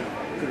horses won a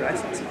good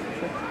race last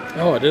night.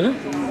 Oh, I didn't?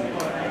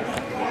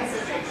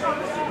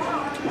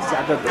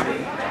 Zabba.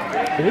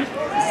 Who?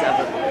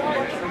 Zabba.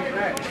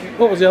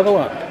 What was the other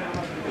one?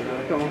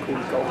 Got one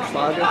called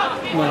Goldschlager.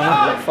 No.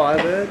 Like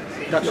Firebird.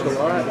 Dutch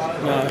Delight.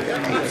 No.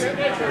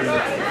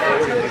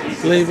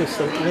 Leave us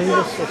or something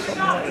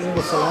like Leave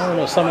Us Alone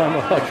or someone, I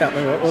can't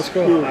remember what it was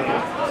called.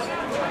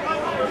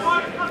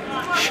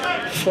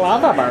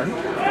 Schlagerburn?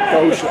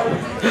 Goldschlager.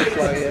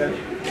 Yeah.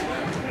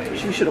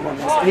 She should have won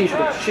this.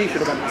 She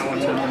should have won this one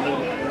too.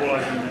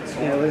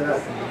 Yeah, look at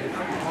that.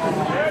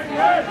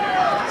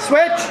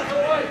 Switch!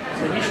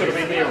 So you should have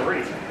been there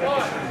already.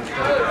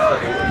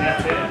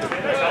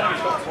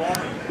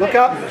 Look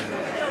up.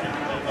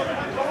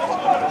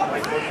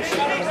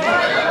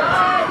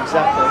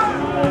 Exactly.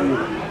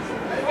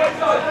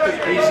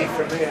 Easy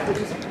from there.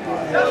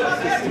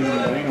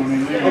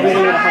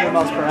 Everything at 100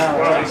 miles per hour.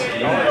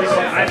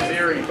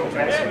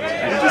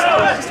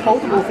 Just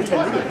hold the ball for 10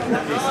 minutes.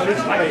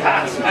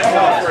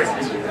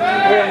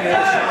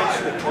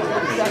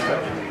 Exactly.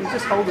 You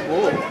just hold the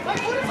ball. Look at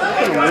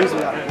him lose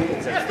without it.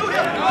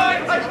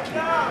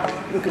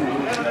 Look at him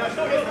lose.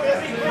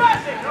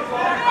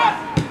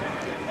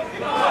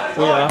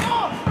 We are.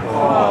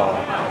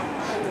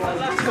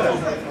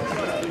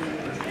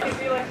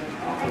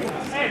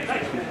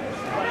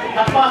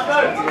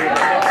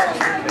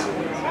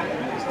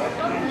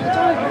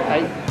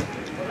 Hey.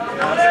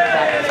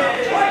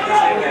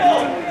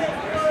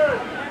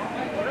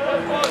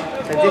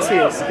 So this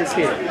here.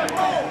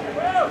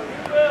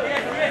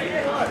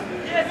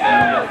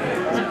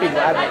 It's a big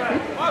lad, I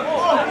think.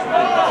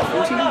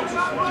 40?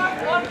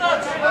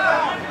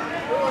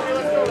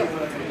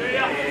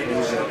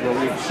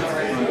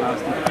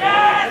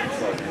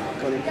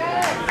 Got him.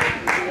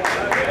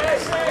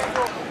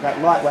 That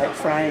lightweight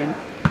frame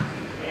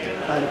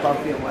and above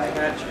the weight.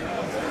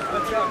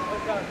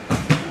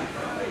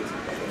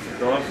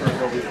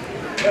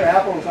 They're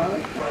apples, aren't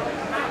they?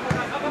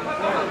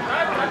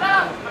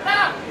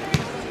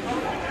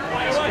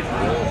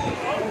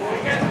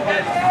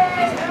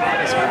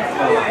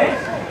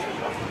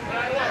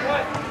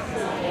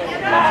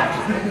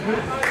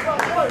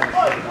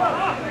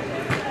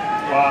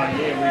 Wow,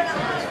 yeah, we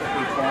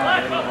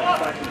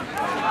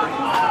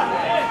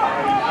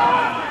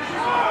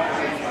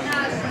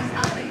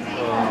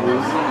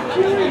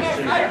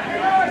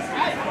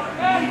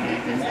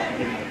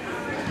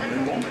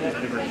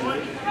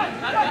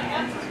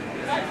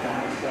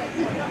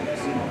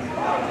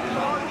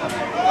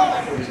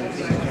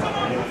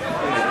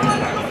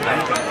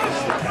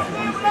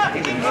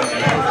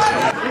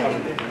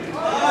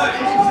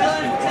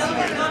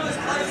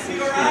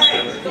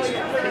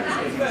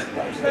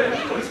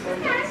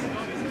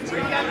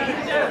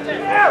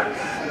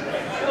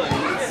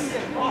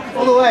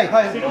All the way.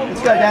 Hey,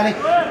 let's go, Danny.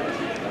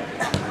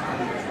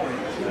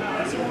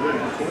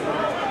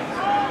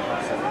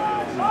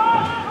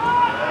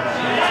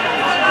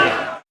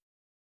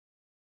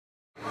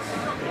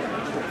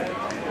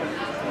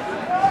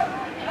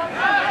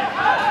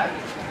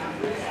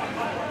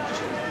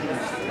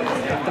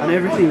 Done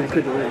everything they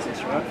could to lose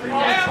this, right?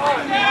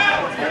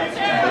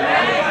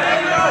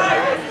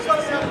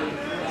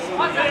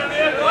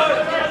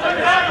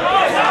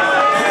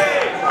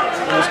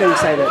 I was going to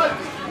say that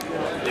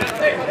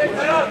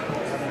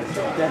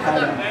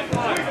had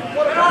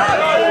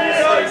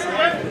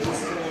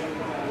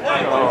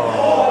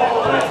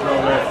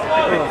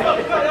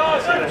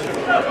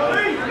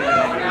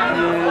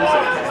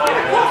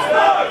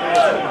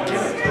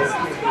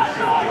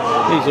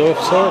He's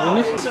offside,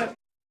 isn't he?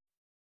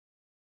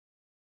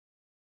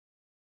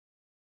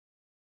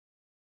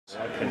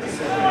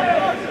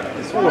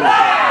 It's all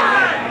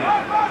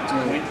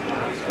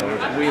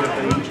weird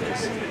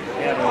beaches.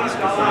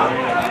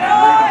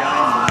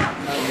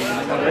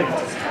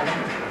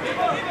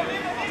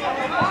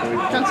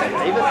 Can't say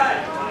leave it.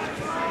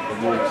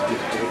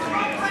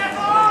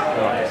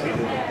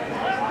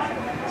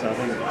 So I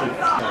think they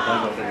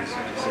got there is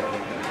just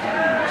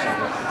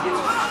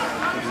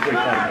we played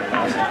last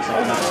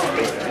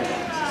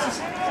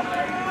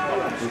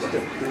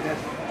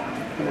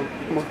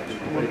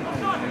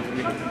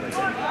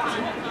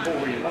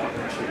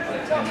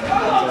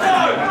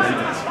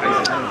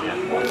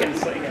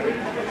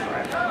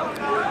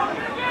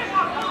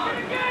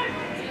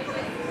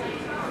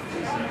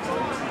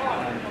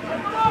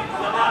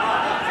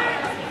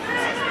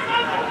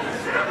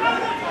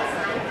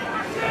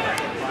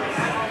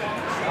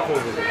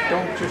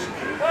Don't just.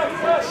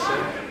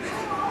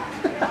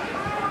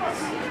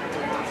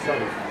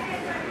 Sorry.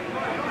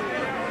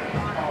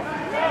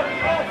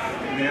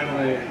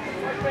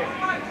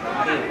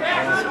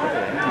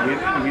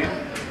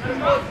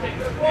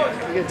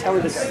 You're going to tell me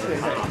this.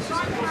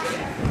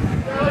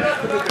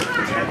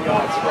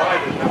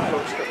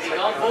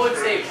 On board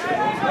station.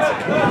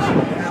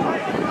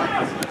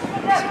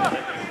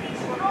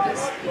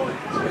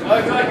 Go,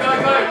 go, go,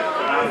 go!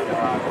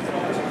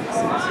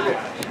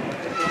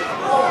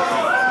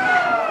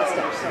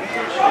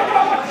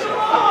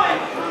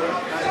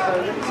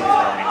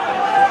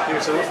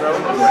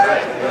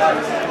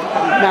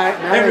 No,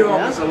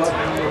 everyone was a lot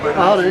more.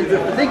 Hold on, I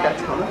think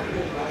that's Connor.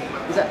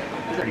 Is that?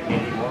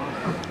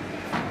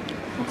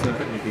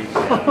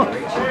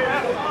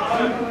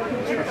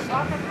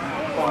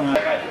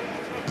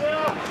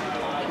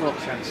 Not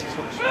chance to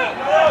touch.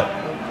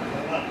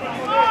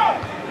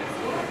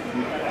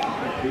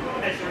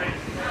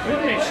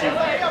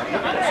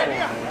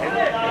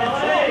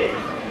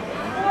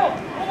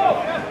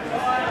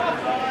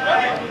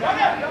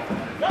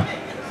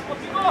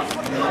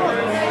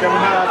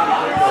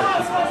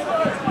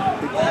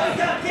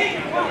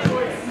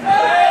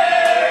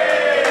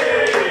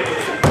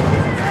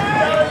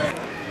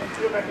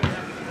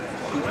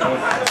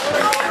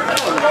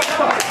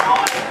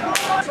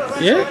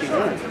 Yeah?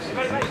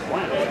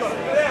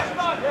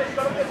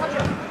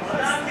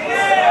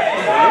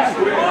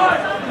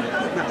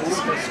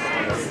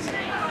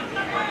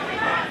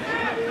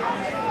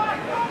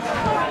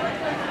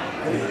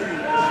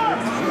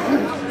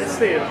 It's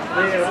the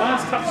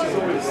last touch is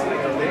always like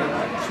a late.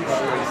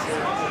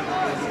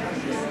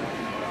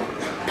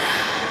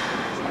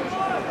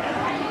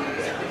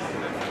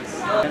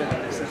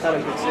 They've had a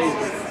good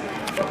season.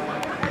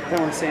 I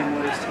don't want to see him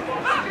lose to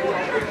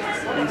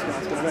these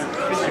guys, but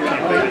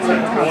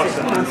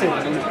I can't see them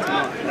winning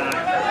tonight.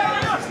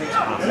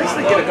 At least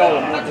they get a goal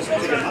and not just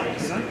pick them up.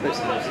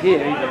 Here,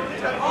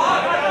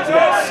 there's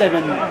about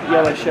 7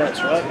 yellow shirts,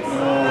 right?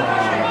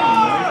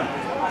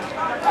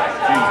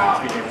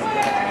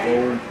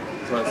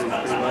 I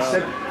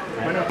said,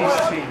 when are these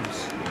teams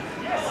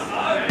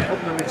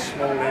putting them in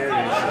small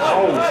areas, it's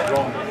always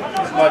wrong.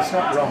 Well, it's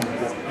not wrong,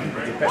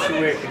 but you're better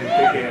working in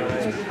big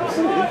areas.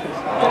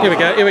 Here we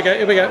go, here we go,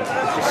 here we go.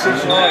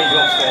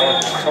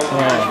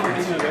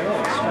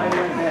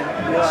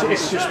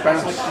 It's just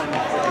bounce.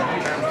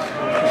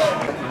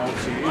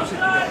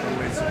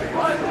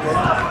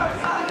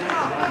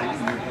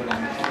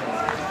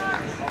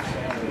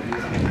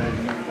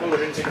 Well,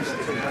 they're interested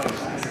in that.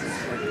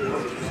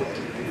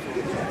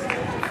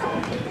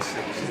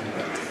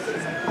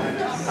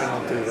 I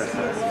don't do that.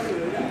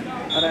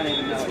 I don't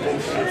even know.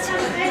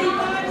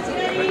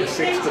 Like the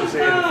 6 does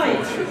here, the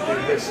 4 should do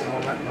this and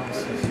all that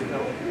nonsense, you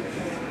know.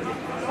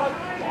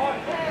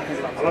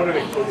 A lot of it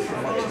comes from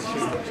watching too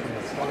much on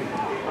the telly.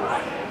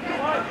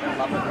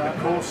 The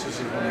courses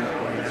are going that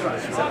way as well.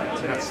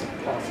 That's the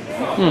part of the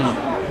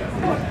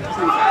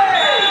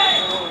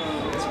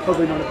It's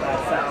probably not a bad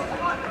foul.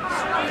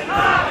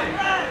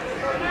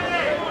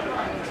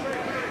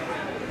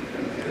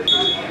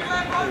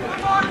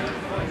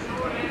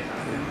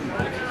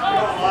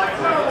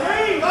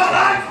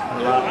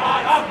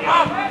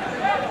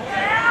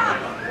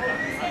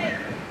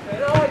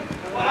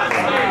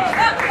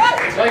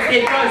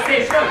 Steve, go,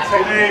 Steve, go!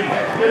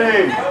 Get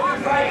in!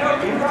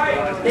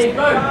 Steve,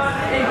 go!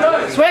 Steve, go!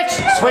 Switch!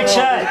 Switch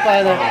it! Play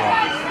there.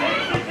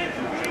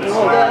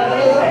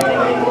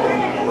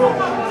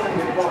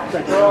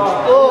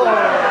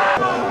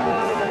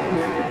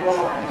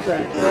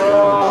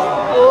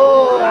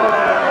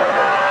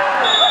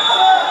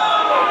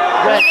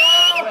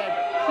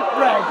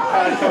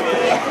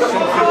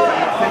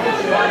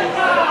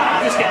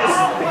 Just get this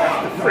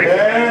freak.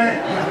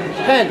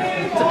 Pen!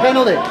 It's a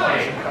penalty!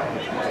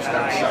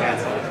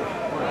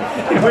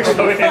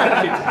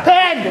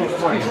 Pen!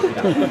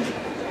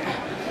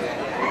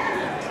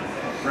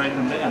 Write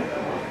them down.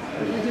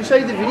 Did you show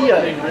you the video?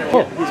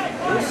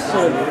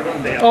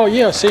 Oh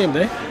yeah, I see him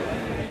there.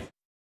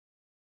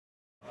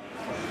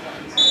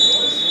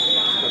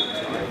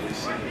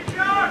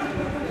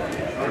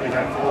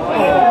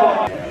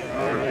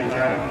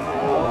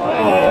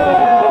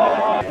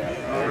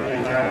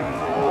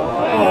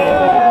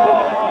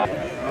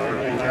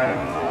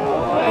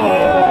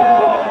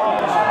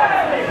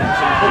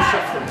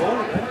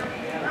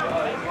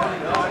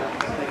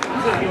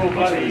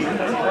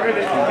 Where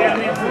they come down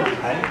there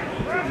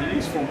for?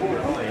 He's from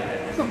Bournemouth.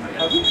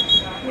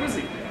 What is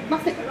he?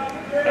 Nothing.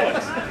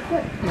 Alex.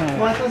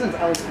 My cousin's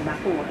Alex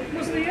McElroy.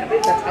 Wasn't he out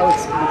there? That's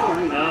Alex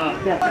McElroy.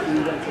 Ah. Yeah, he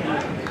went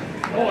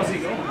to Oh, was he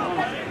gone?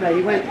 Oh. No,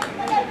 he went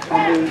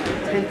on the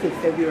 10th of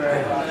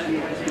February last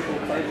year, just before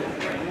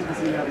COVID. He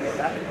doesn't know how to get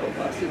back before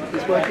last year.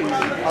 He's working in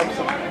the pub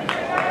somewhere.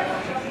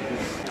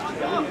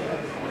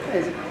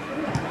 Is it?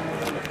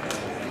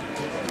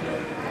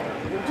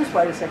 Just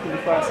wait a second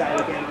before I say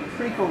it again. I'm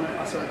pretty confident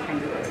I saw a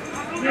kangaroo.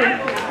 Yeah.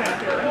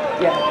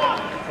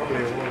 Probably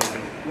a woman.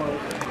 Well,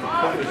 The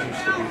colours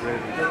used to be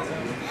red.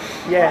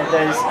 yeah,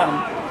 they're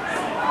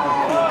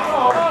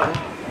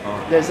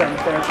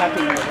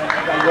attacking the ref.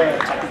 They were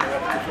attacking the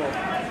ref before.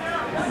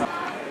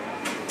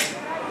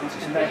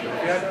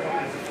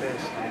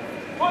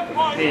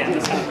 Yeah,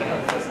 that's happened.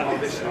 That's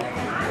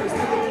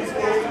happened.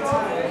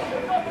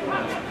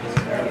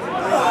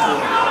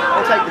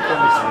 I'll take the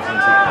corner.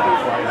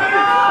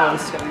 Oh,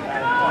 this is going to be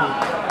bad.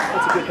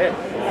 That's a good hit.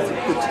 That's a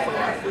good hit.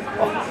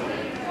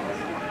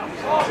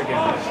 Starts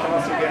again.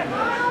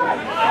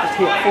 Just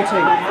hit.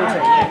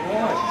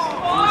 14.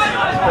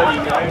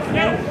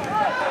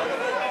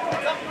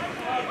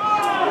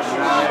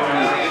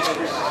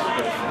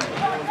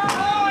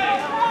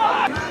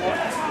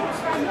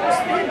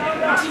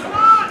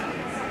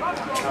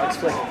 It's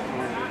flick.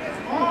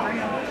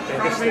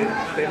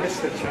 They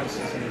missed their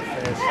chances in the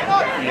first.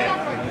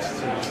 Yeah, they missed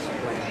two.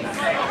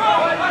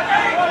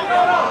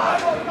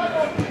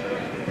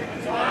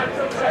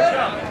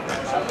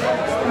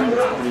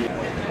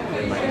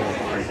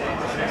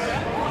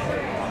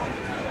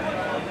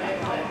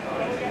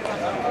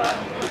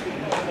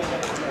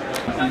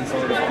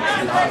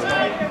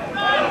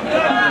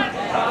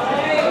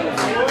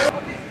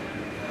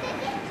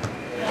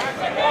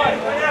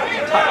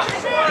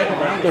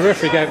 The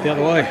referee gave it the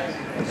other way.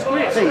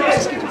 Feet.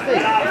 Just get your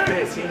feet.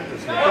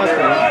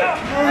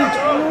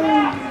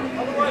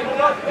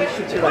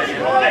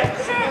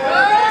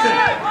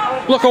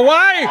 Look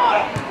away!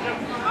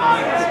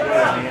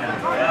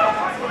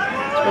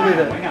 Probably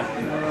the...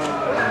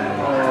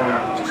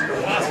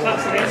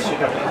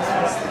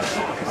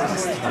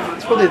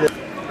 It's probably the...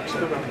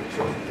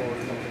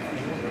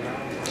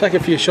 Take a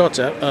few shots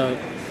out,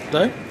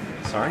 Dave.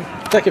 Sorry?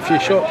 Take a few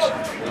shots.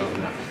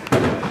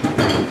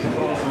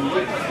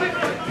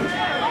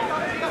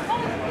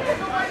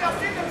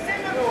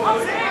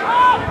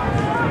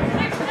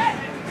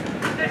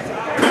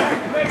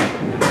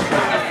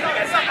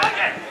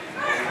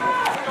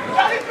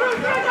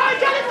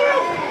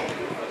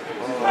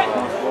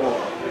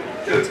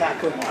 Good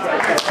tackle.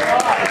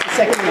 It's the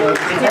second one.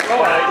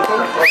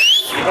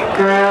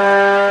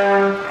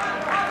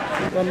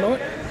 One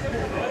night.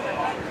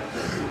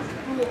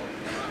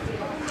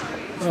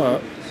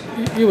 Oh,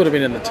 you would have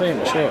been in the team,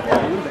 for sure.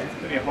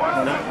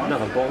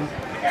 Another bomb.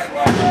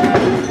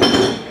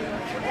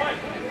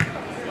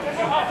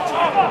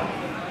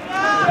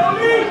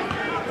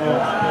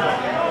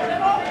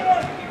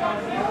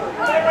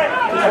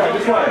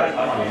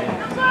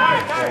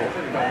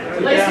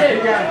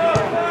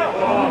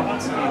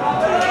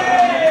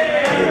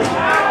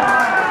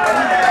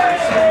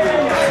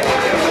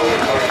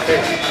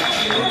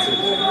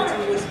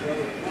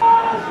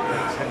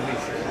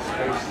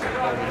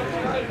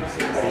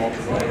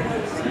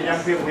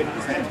 Young people get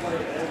his head.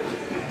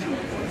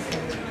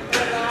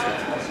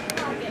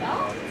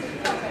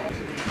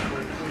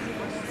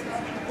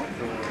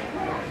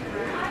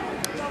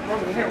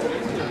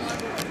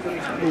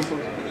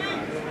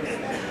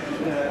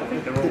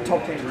 The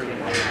top 10 really.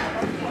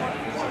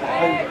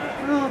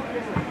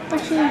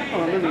 Actually,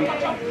 let me...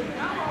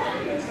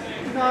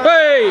 No,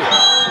 Hey!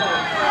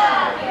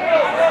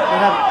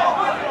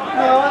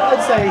 no,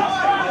 I'd say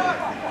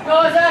Go,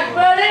 Zach,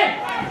 burn him!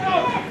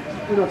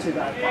 we're not too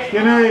bad.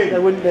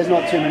 There's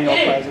not too many old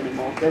players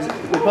anymore.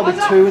 We're probably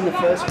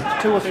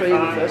two or three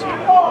in the first one.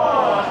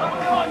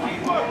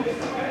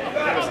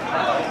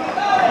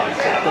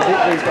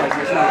 These guys,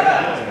 there's no...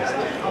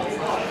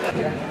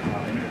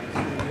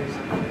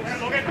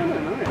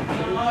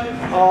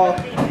 Oh.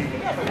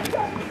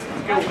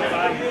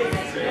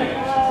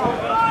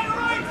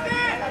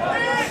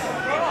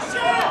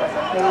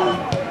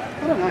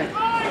 I don't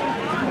know.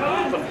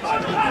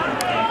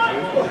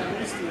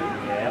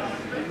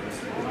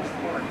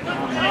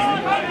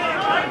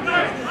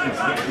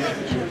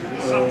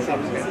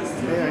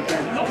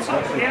 Not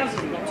some players,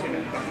 not too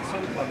many, but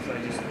some clubs they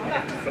just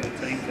for the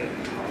team to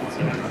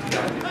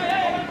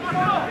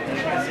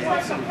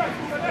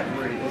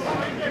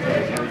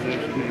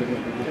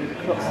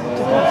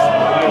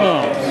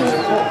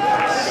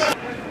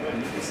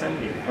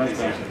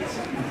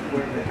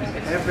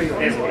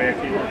everywhere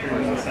people are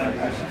doing the same.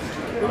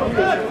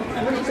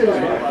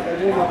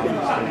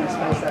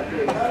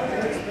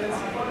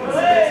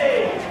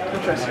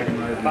 Interesting.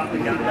 But the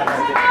gun.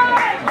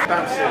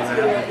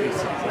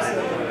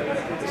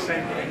 The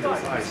same thing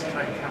applies.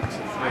 Try and count to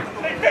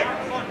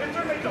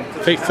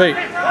 3. Feet.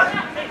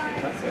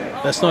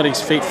 That's not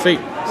his feet. Once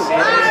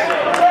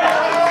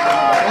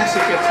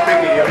it gets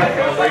bigger, you're not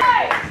going to wait.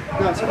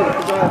 No, it's good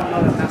because I have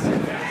not a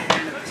massive.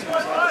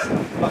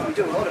 We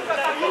do a lot of it.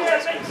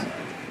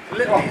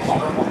 Little is small,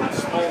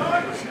 lots of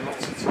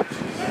touches.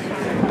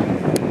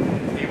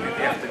 Even if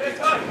you have to do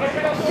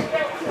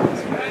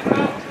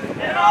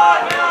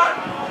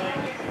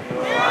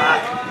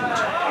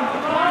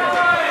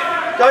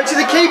Go to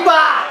the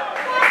keeper!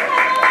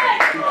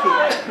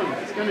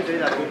 He's going to do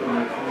that.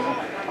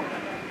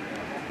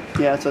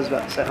 Yeah, that's what I was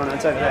about to say. Oh no,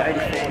 it's over there,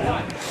 84.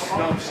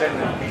 No, I'm saying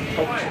that the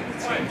coach and the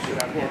team should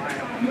have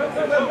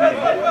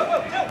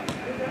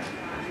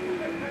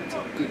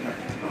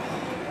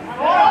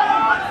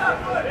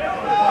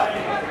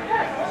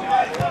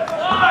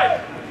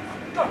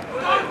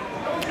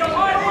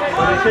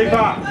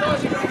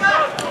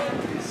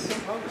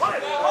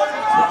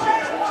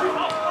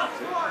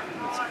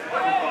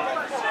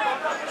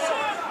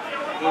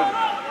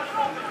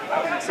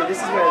See, this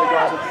is where the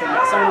guys will ping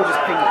it. Someone will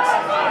just ping this.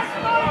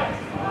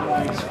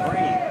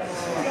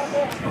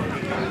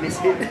 Miss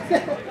hit.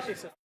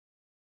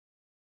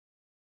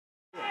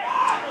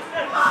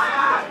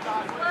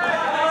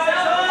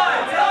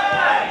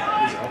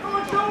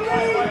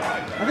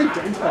 I think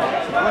Dan's playing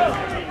actually. I like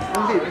it.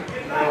 I'm good.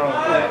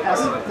 Yeah,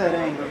 that's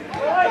 13.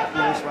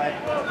 Lewis, right?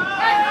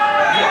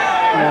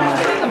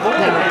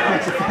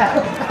 Makes a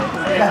foul.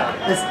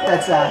 That's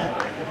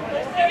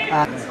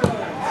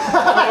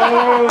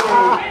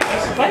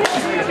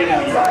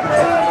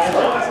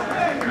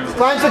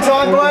Playing for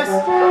time, boys.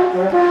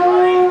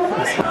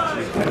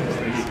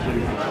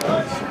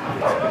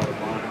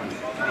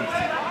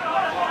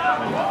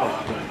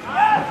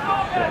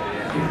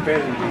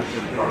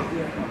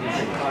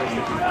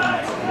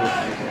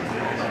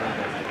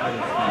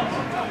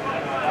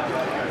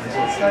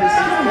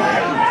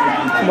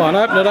 Come on,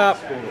 open it up.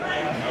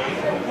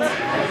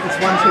 It's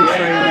 1, 2,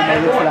 3, and then they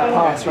look for that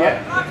pass, right?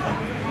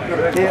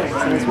 Yeah, so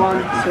there's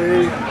 1,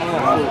 2,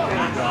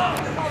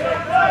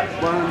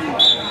 1.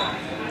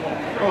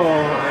 Oh.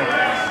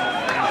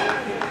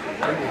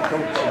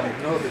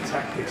 Ignore the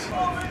tactics. I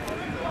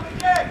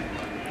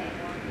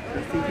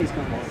think he's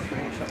going to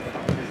finish up the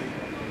back.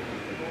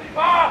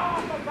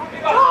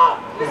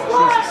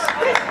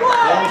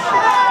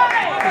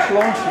 Just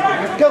launch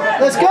it. Go,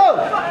 let's go!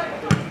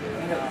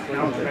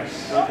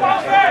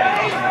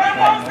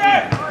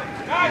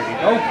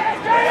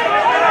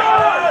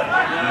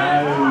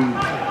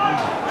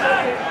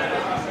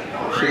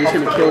 Shit, he's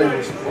going to kill him.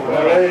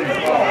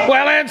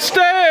 Well in,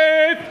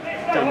 Steve!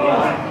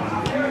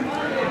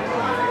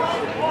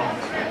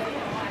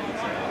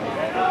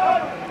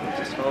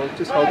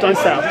 Just hold. Don't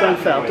foul, don't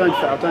foul, don't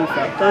foul, don't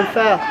foul, don't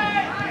foul.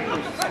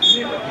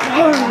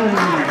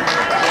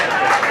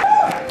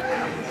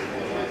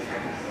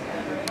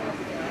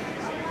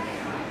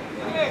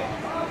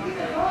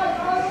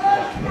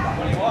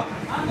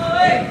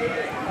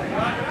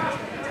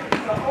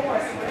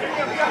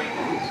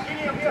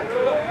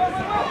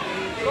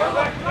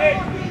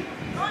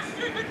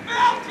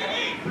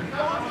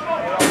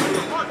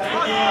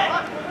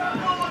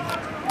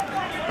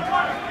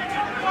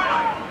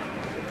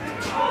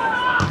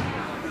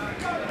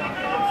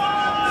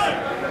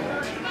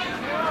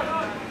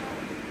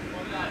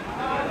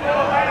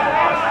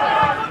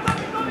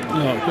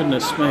 Oh,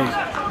 goodness me.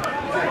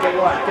 Get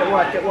wide, get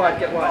wide, get wide,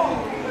 get wide.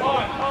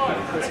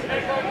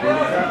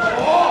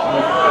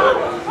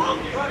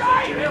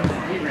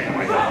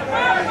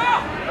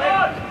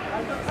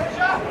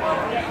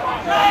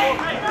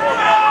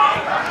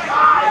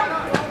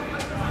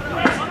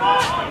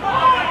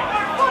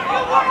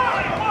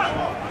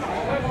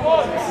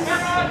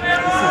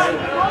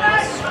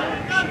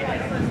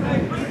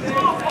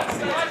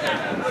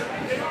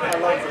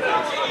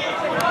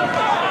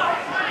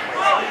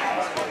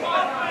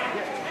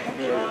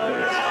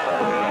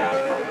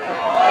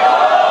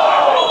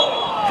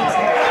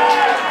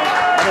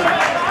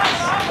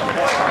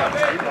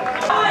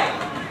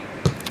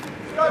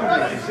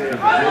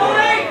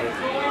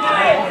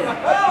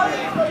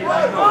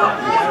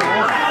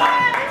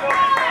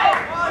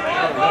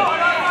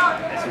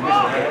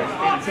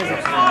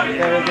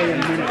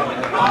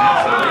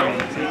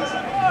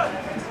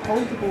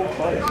 Hold the ball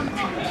close.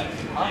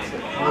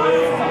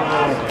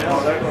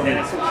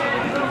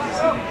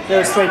 There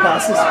was 3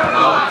 passes.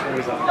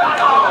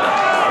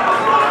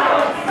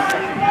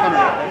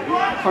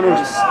 Connor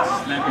just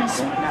snapped it.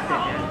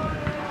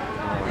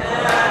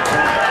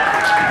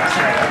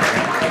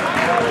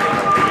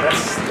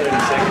 That's 30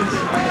 seconds.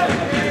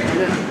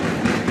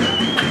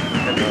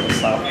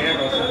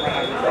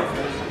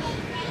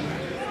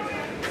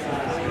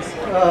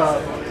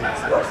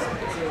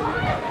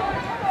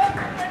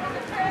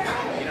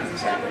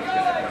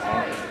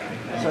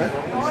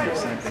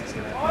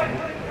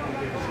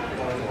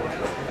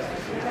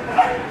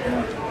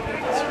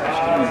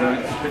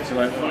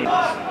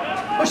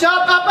 Push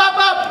up, up, up,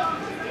 up!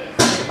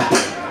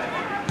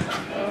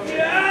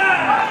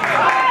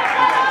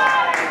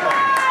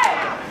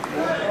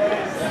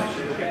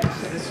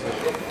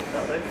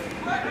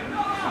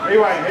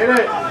 Anyway, hit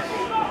it!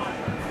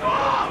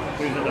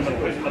 Who's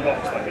in the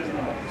box? Like, who's in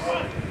the box?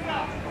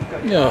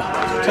 Yeah.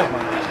 Come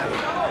on.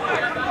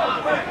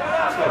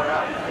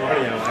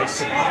 Radio, I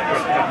see.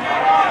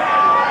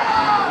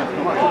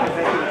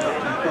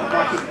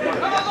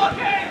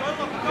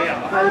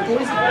 Hey, the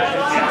boys.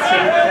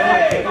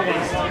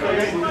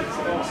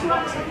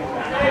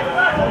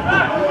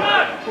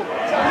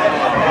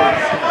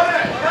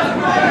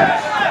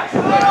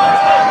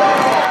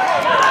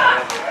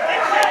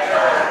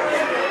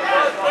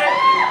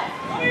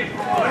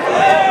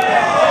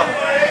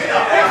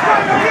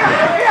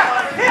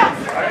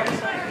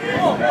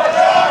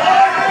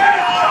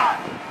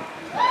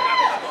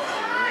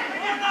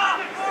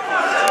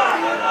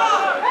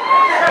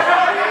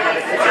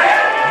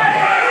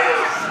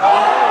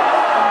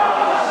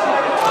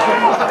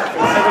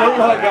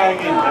 Going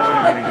in.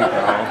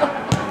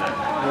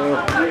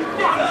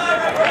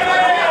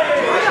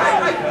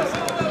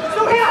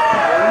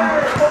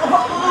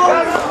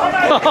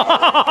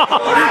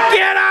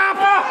 Get up!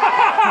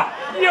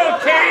 You're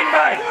kidding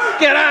me!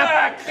 Get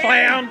up,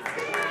 clown!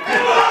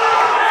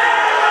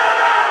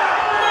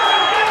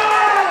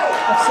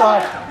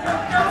 Offside.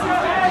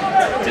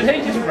 Did he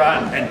just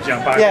run and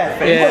jump over Yeah. the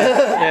fence?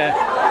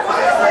 Yeah.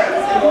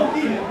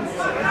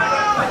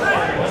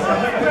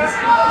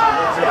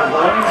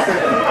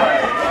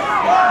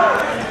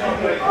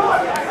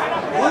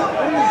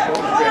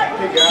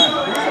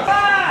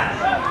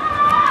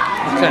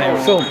 Okay,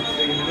 we'll film.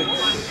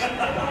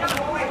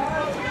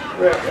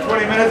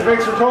 20 minutes of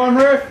extra time,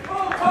 ref.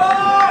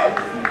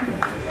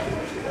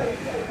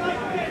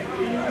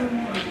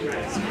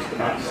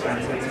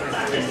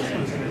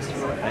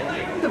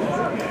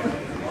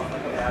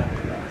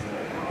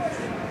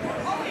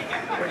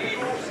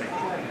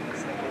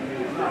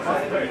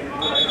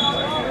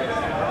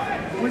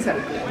 Always had a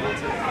good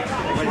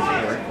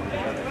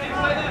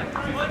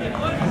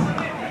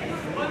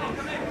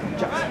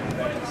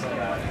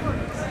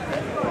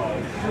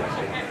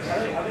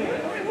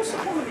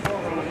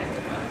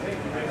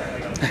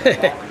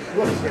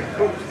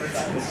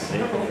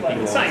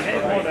Saying that,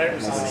 oh, there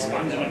was just a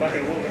sponge in a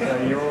bucket of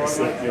water. You're all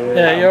right.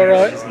 Yeah, you're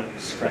right.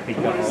 Scrappy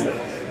goal.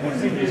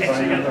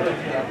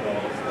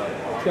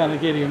 Trying to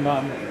get him,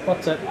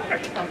 what's that?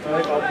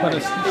 But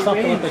it's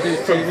something that they do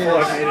TV.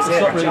 It's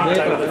not really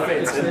there, but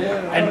it's there.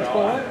 And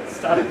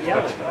Started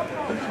yelling.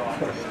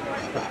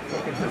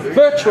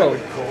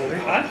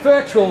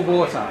 Virtual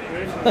water.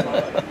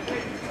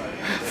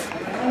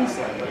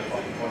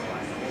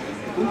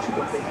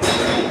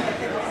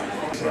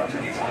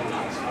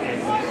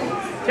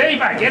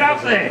 Keeper, get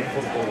up there!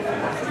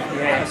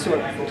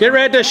 Get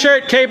ready to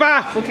shoot,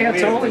 keeper. Look how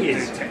tall he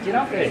is. Get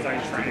up there.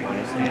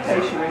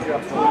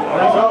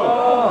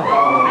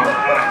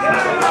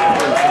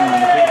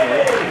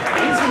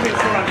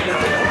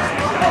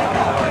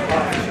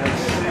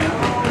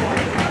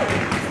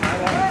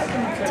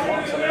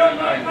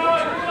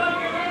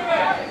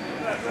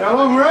 How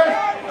long,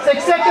 ref?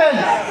 6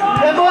 seconds.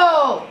 The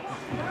ball.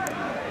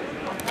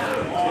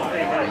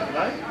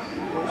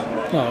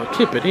 Oh,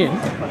 keep it in.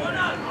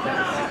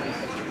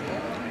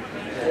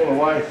 All the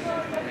way.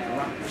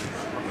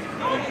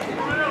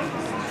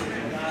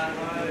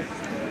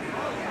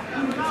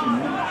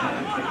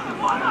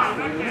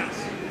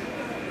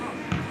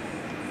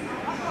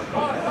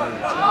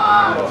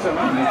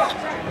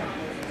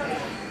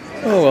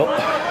 Oh well.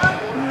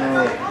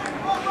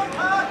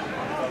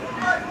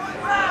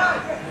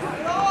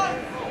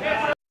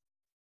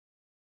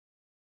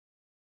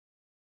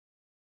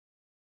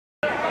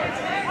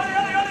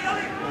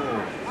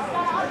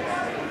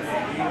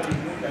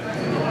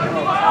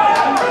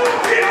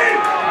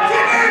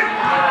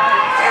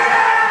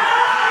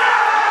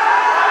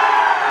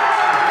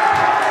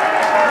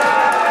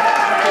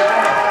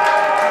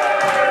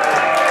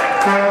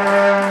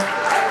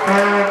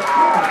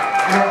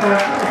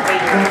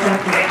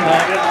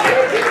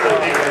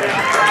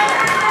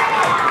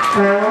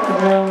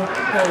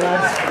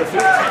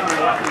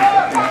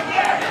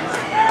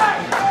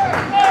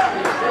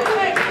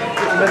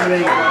 Remember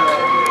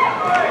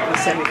the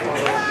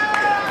semi-final.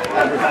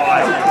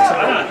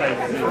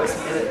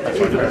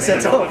 He got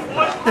sent off.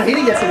 No, he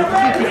didn't get sent off.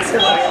 He got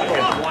sent off.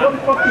 What the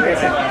fuck did he get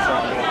sent off?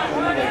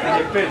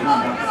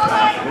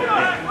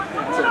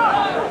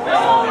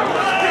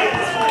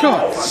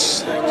 God.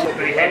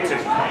 But he had to.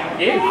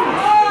 Yeah.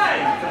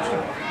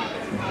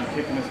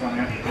 Kicking this one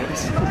out.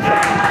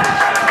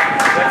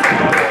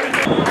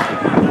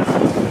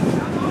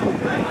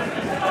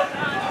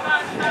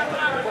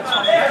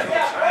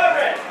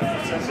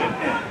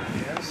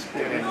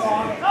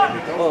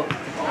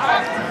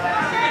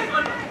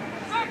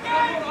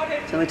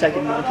 It's only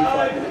taken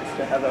 95 minutes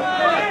to have a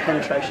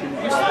penetration.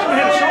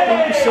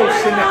 So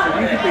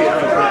cynical. You could be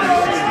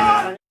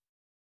at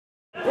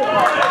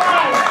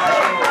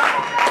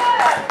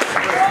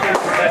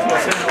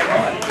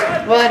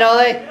Come on,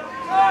 Ollie.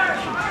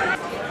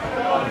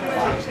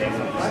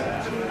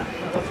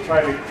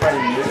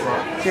 trading this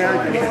right. Yeah,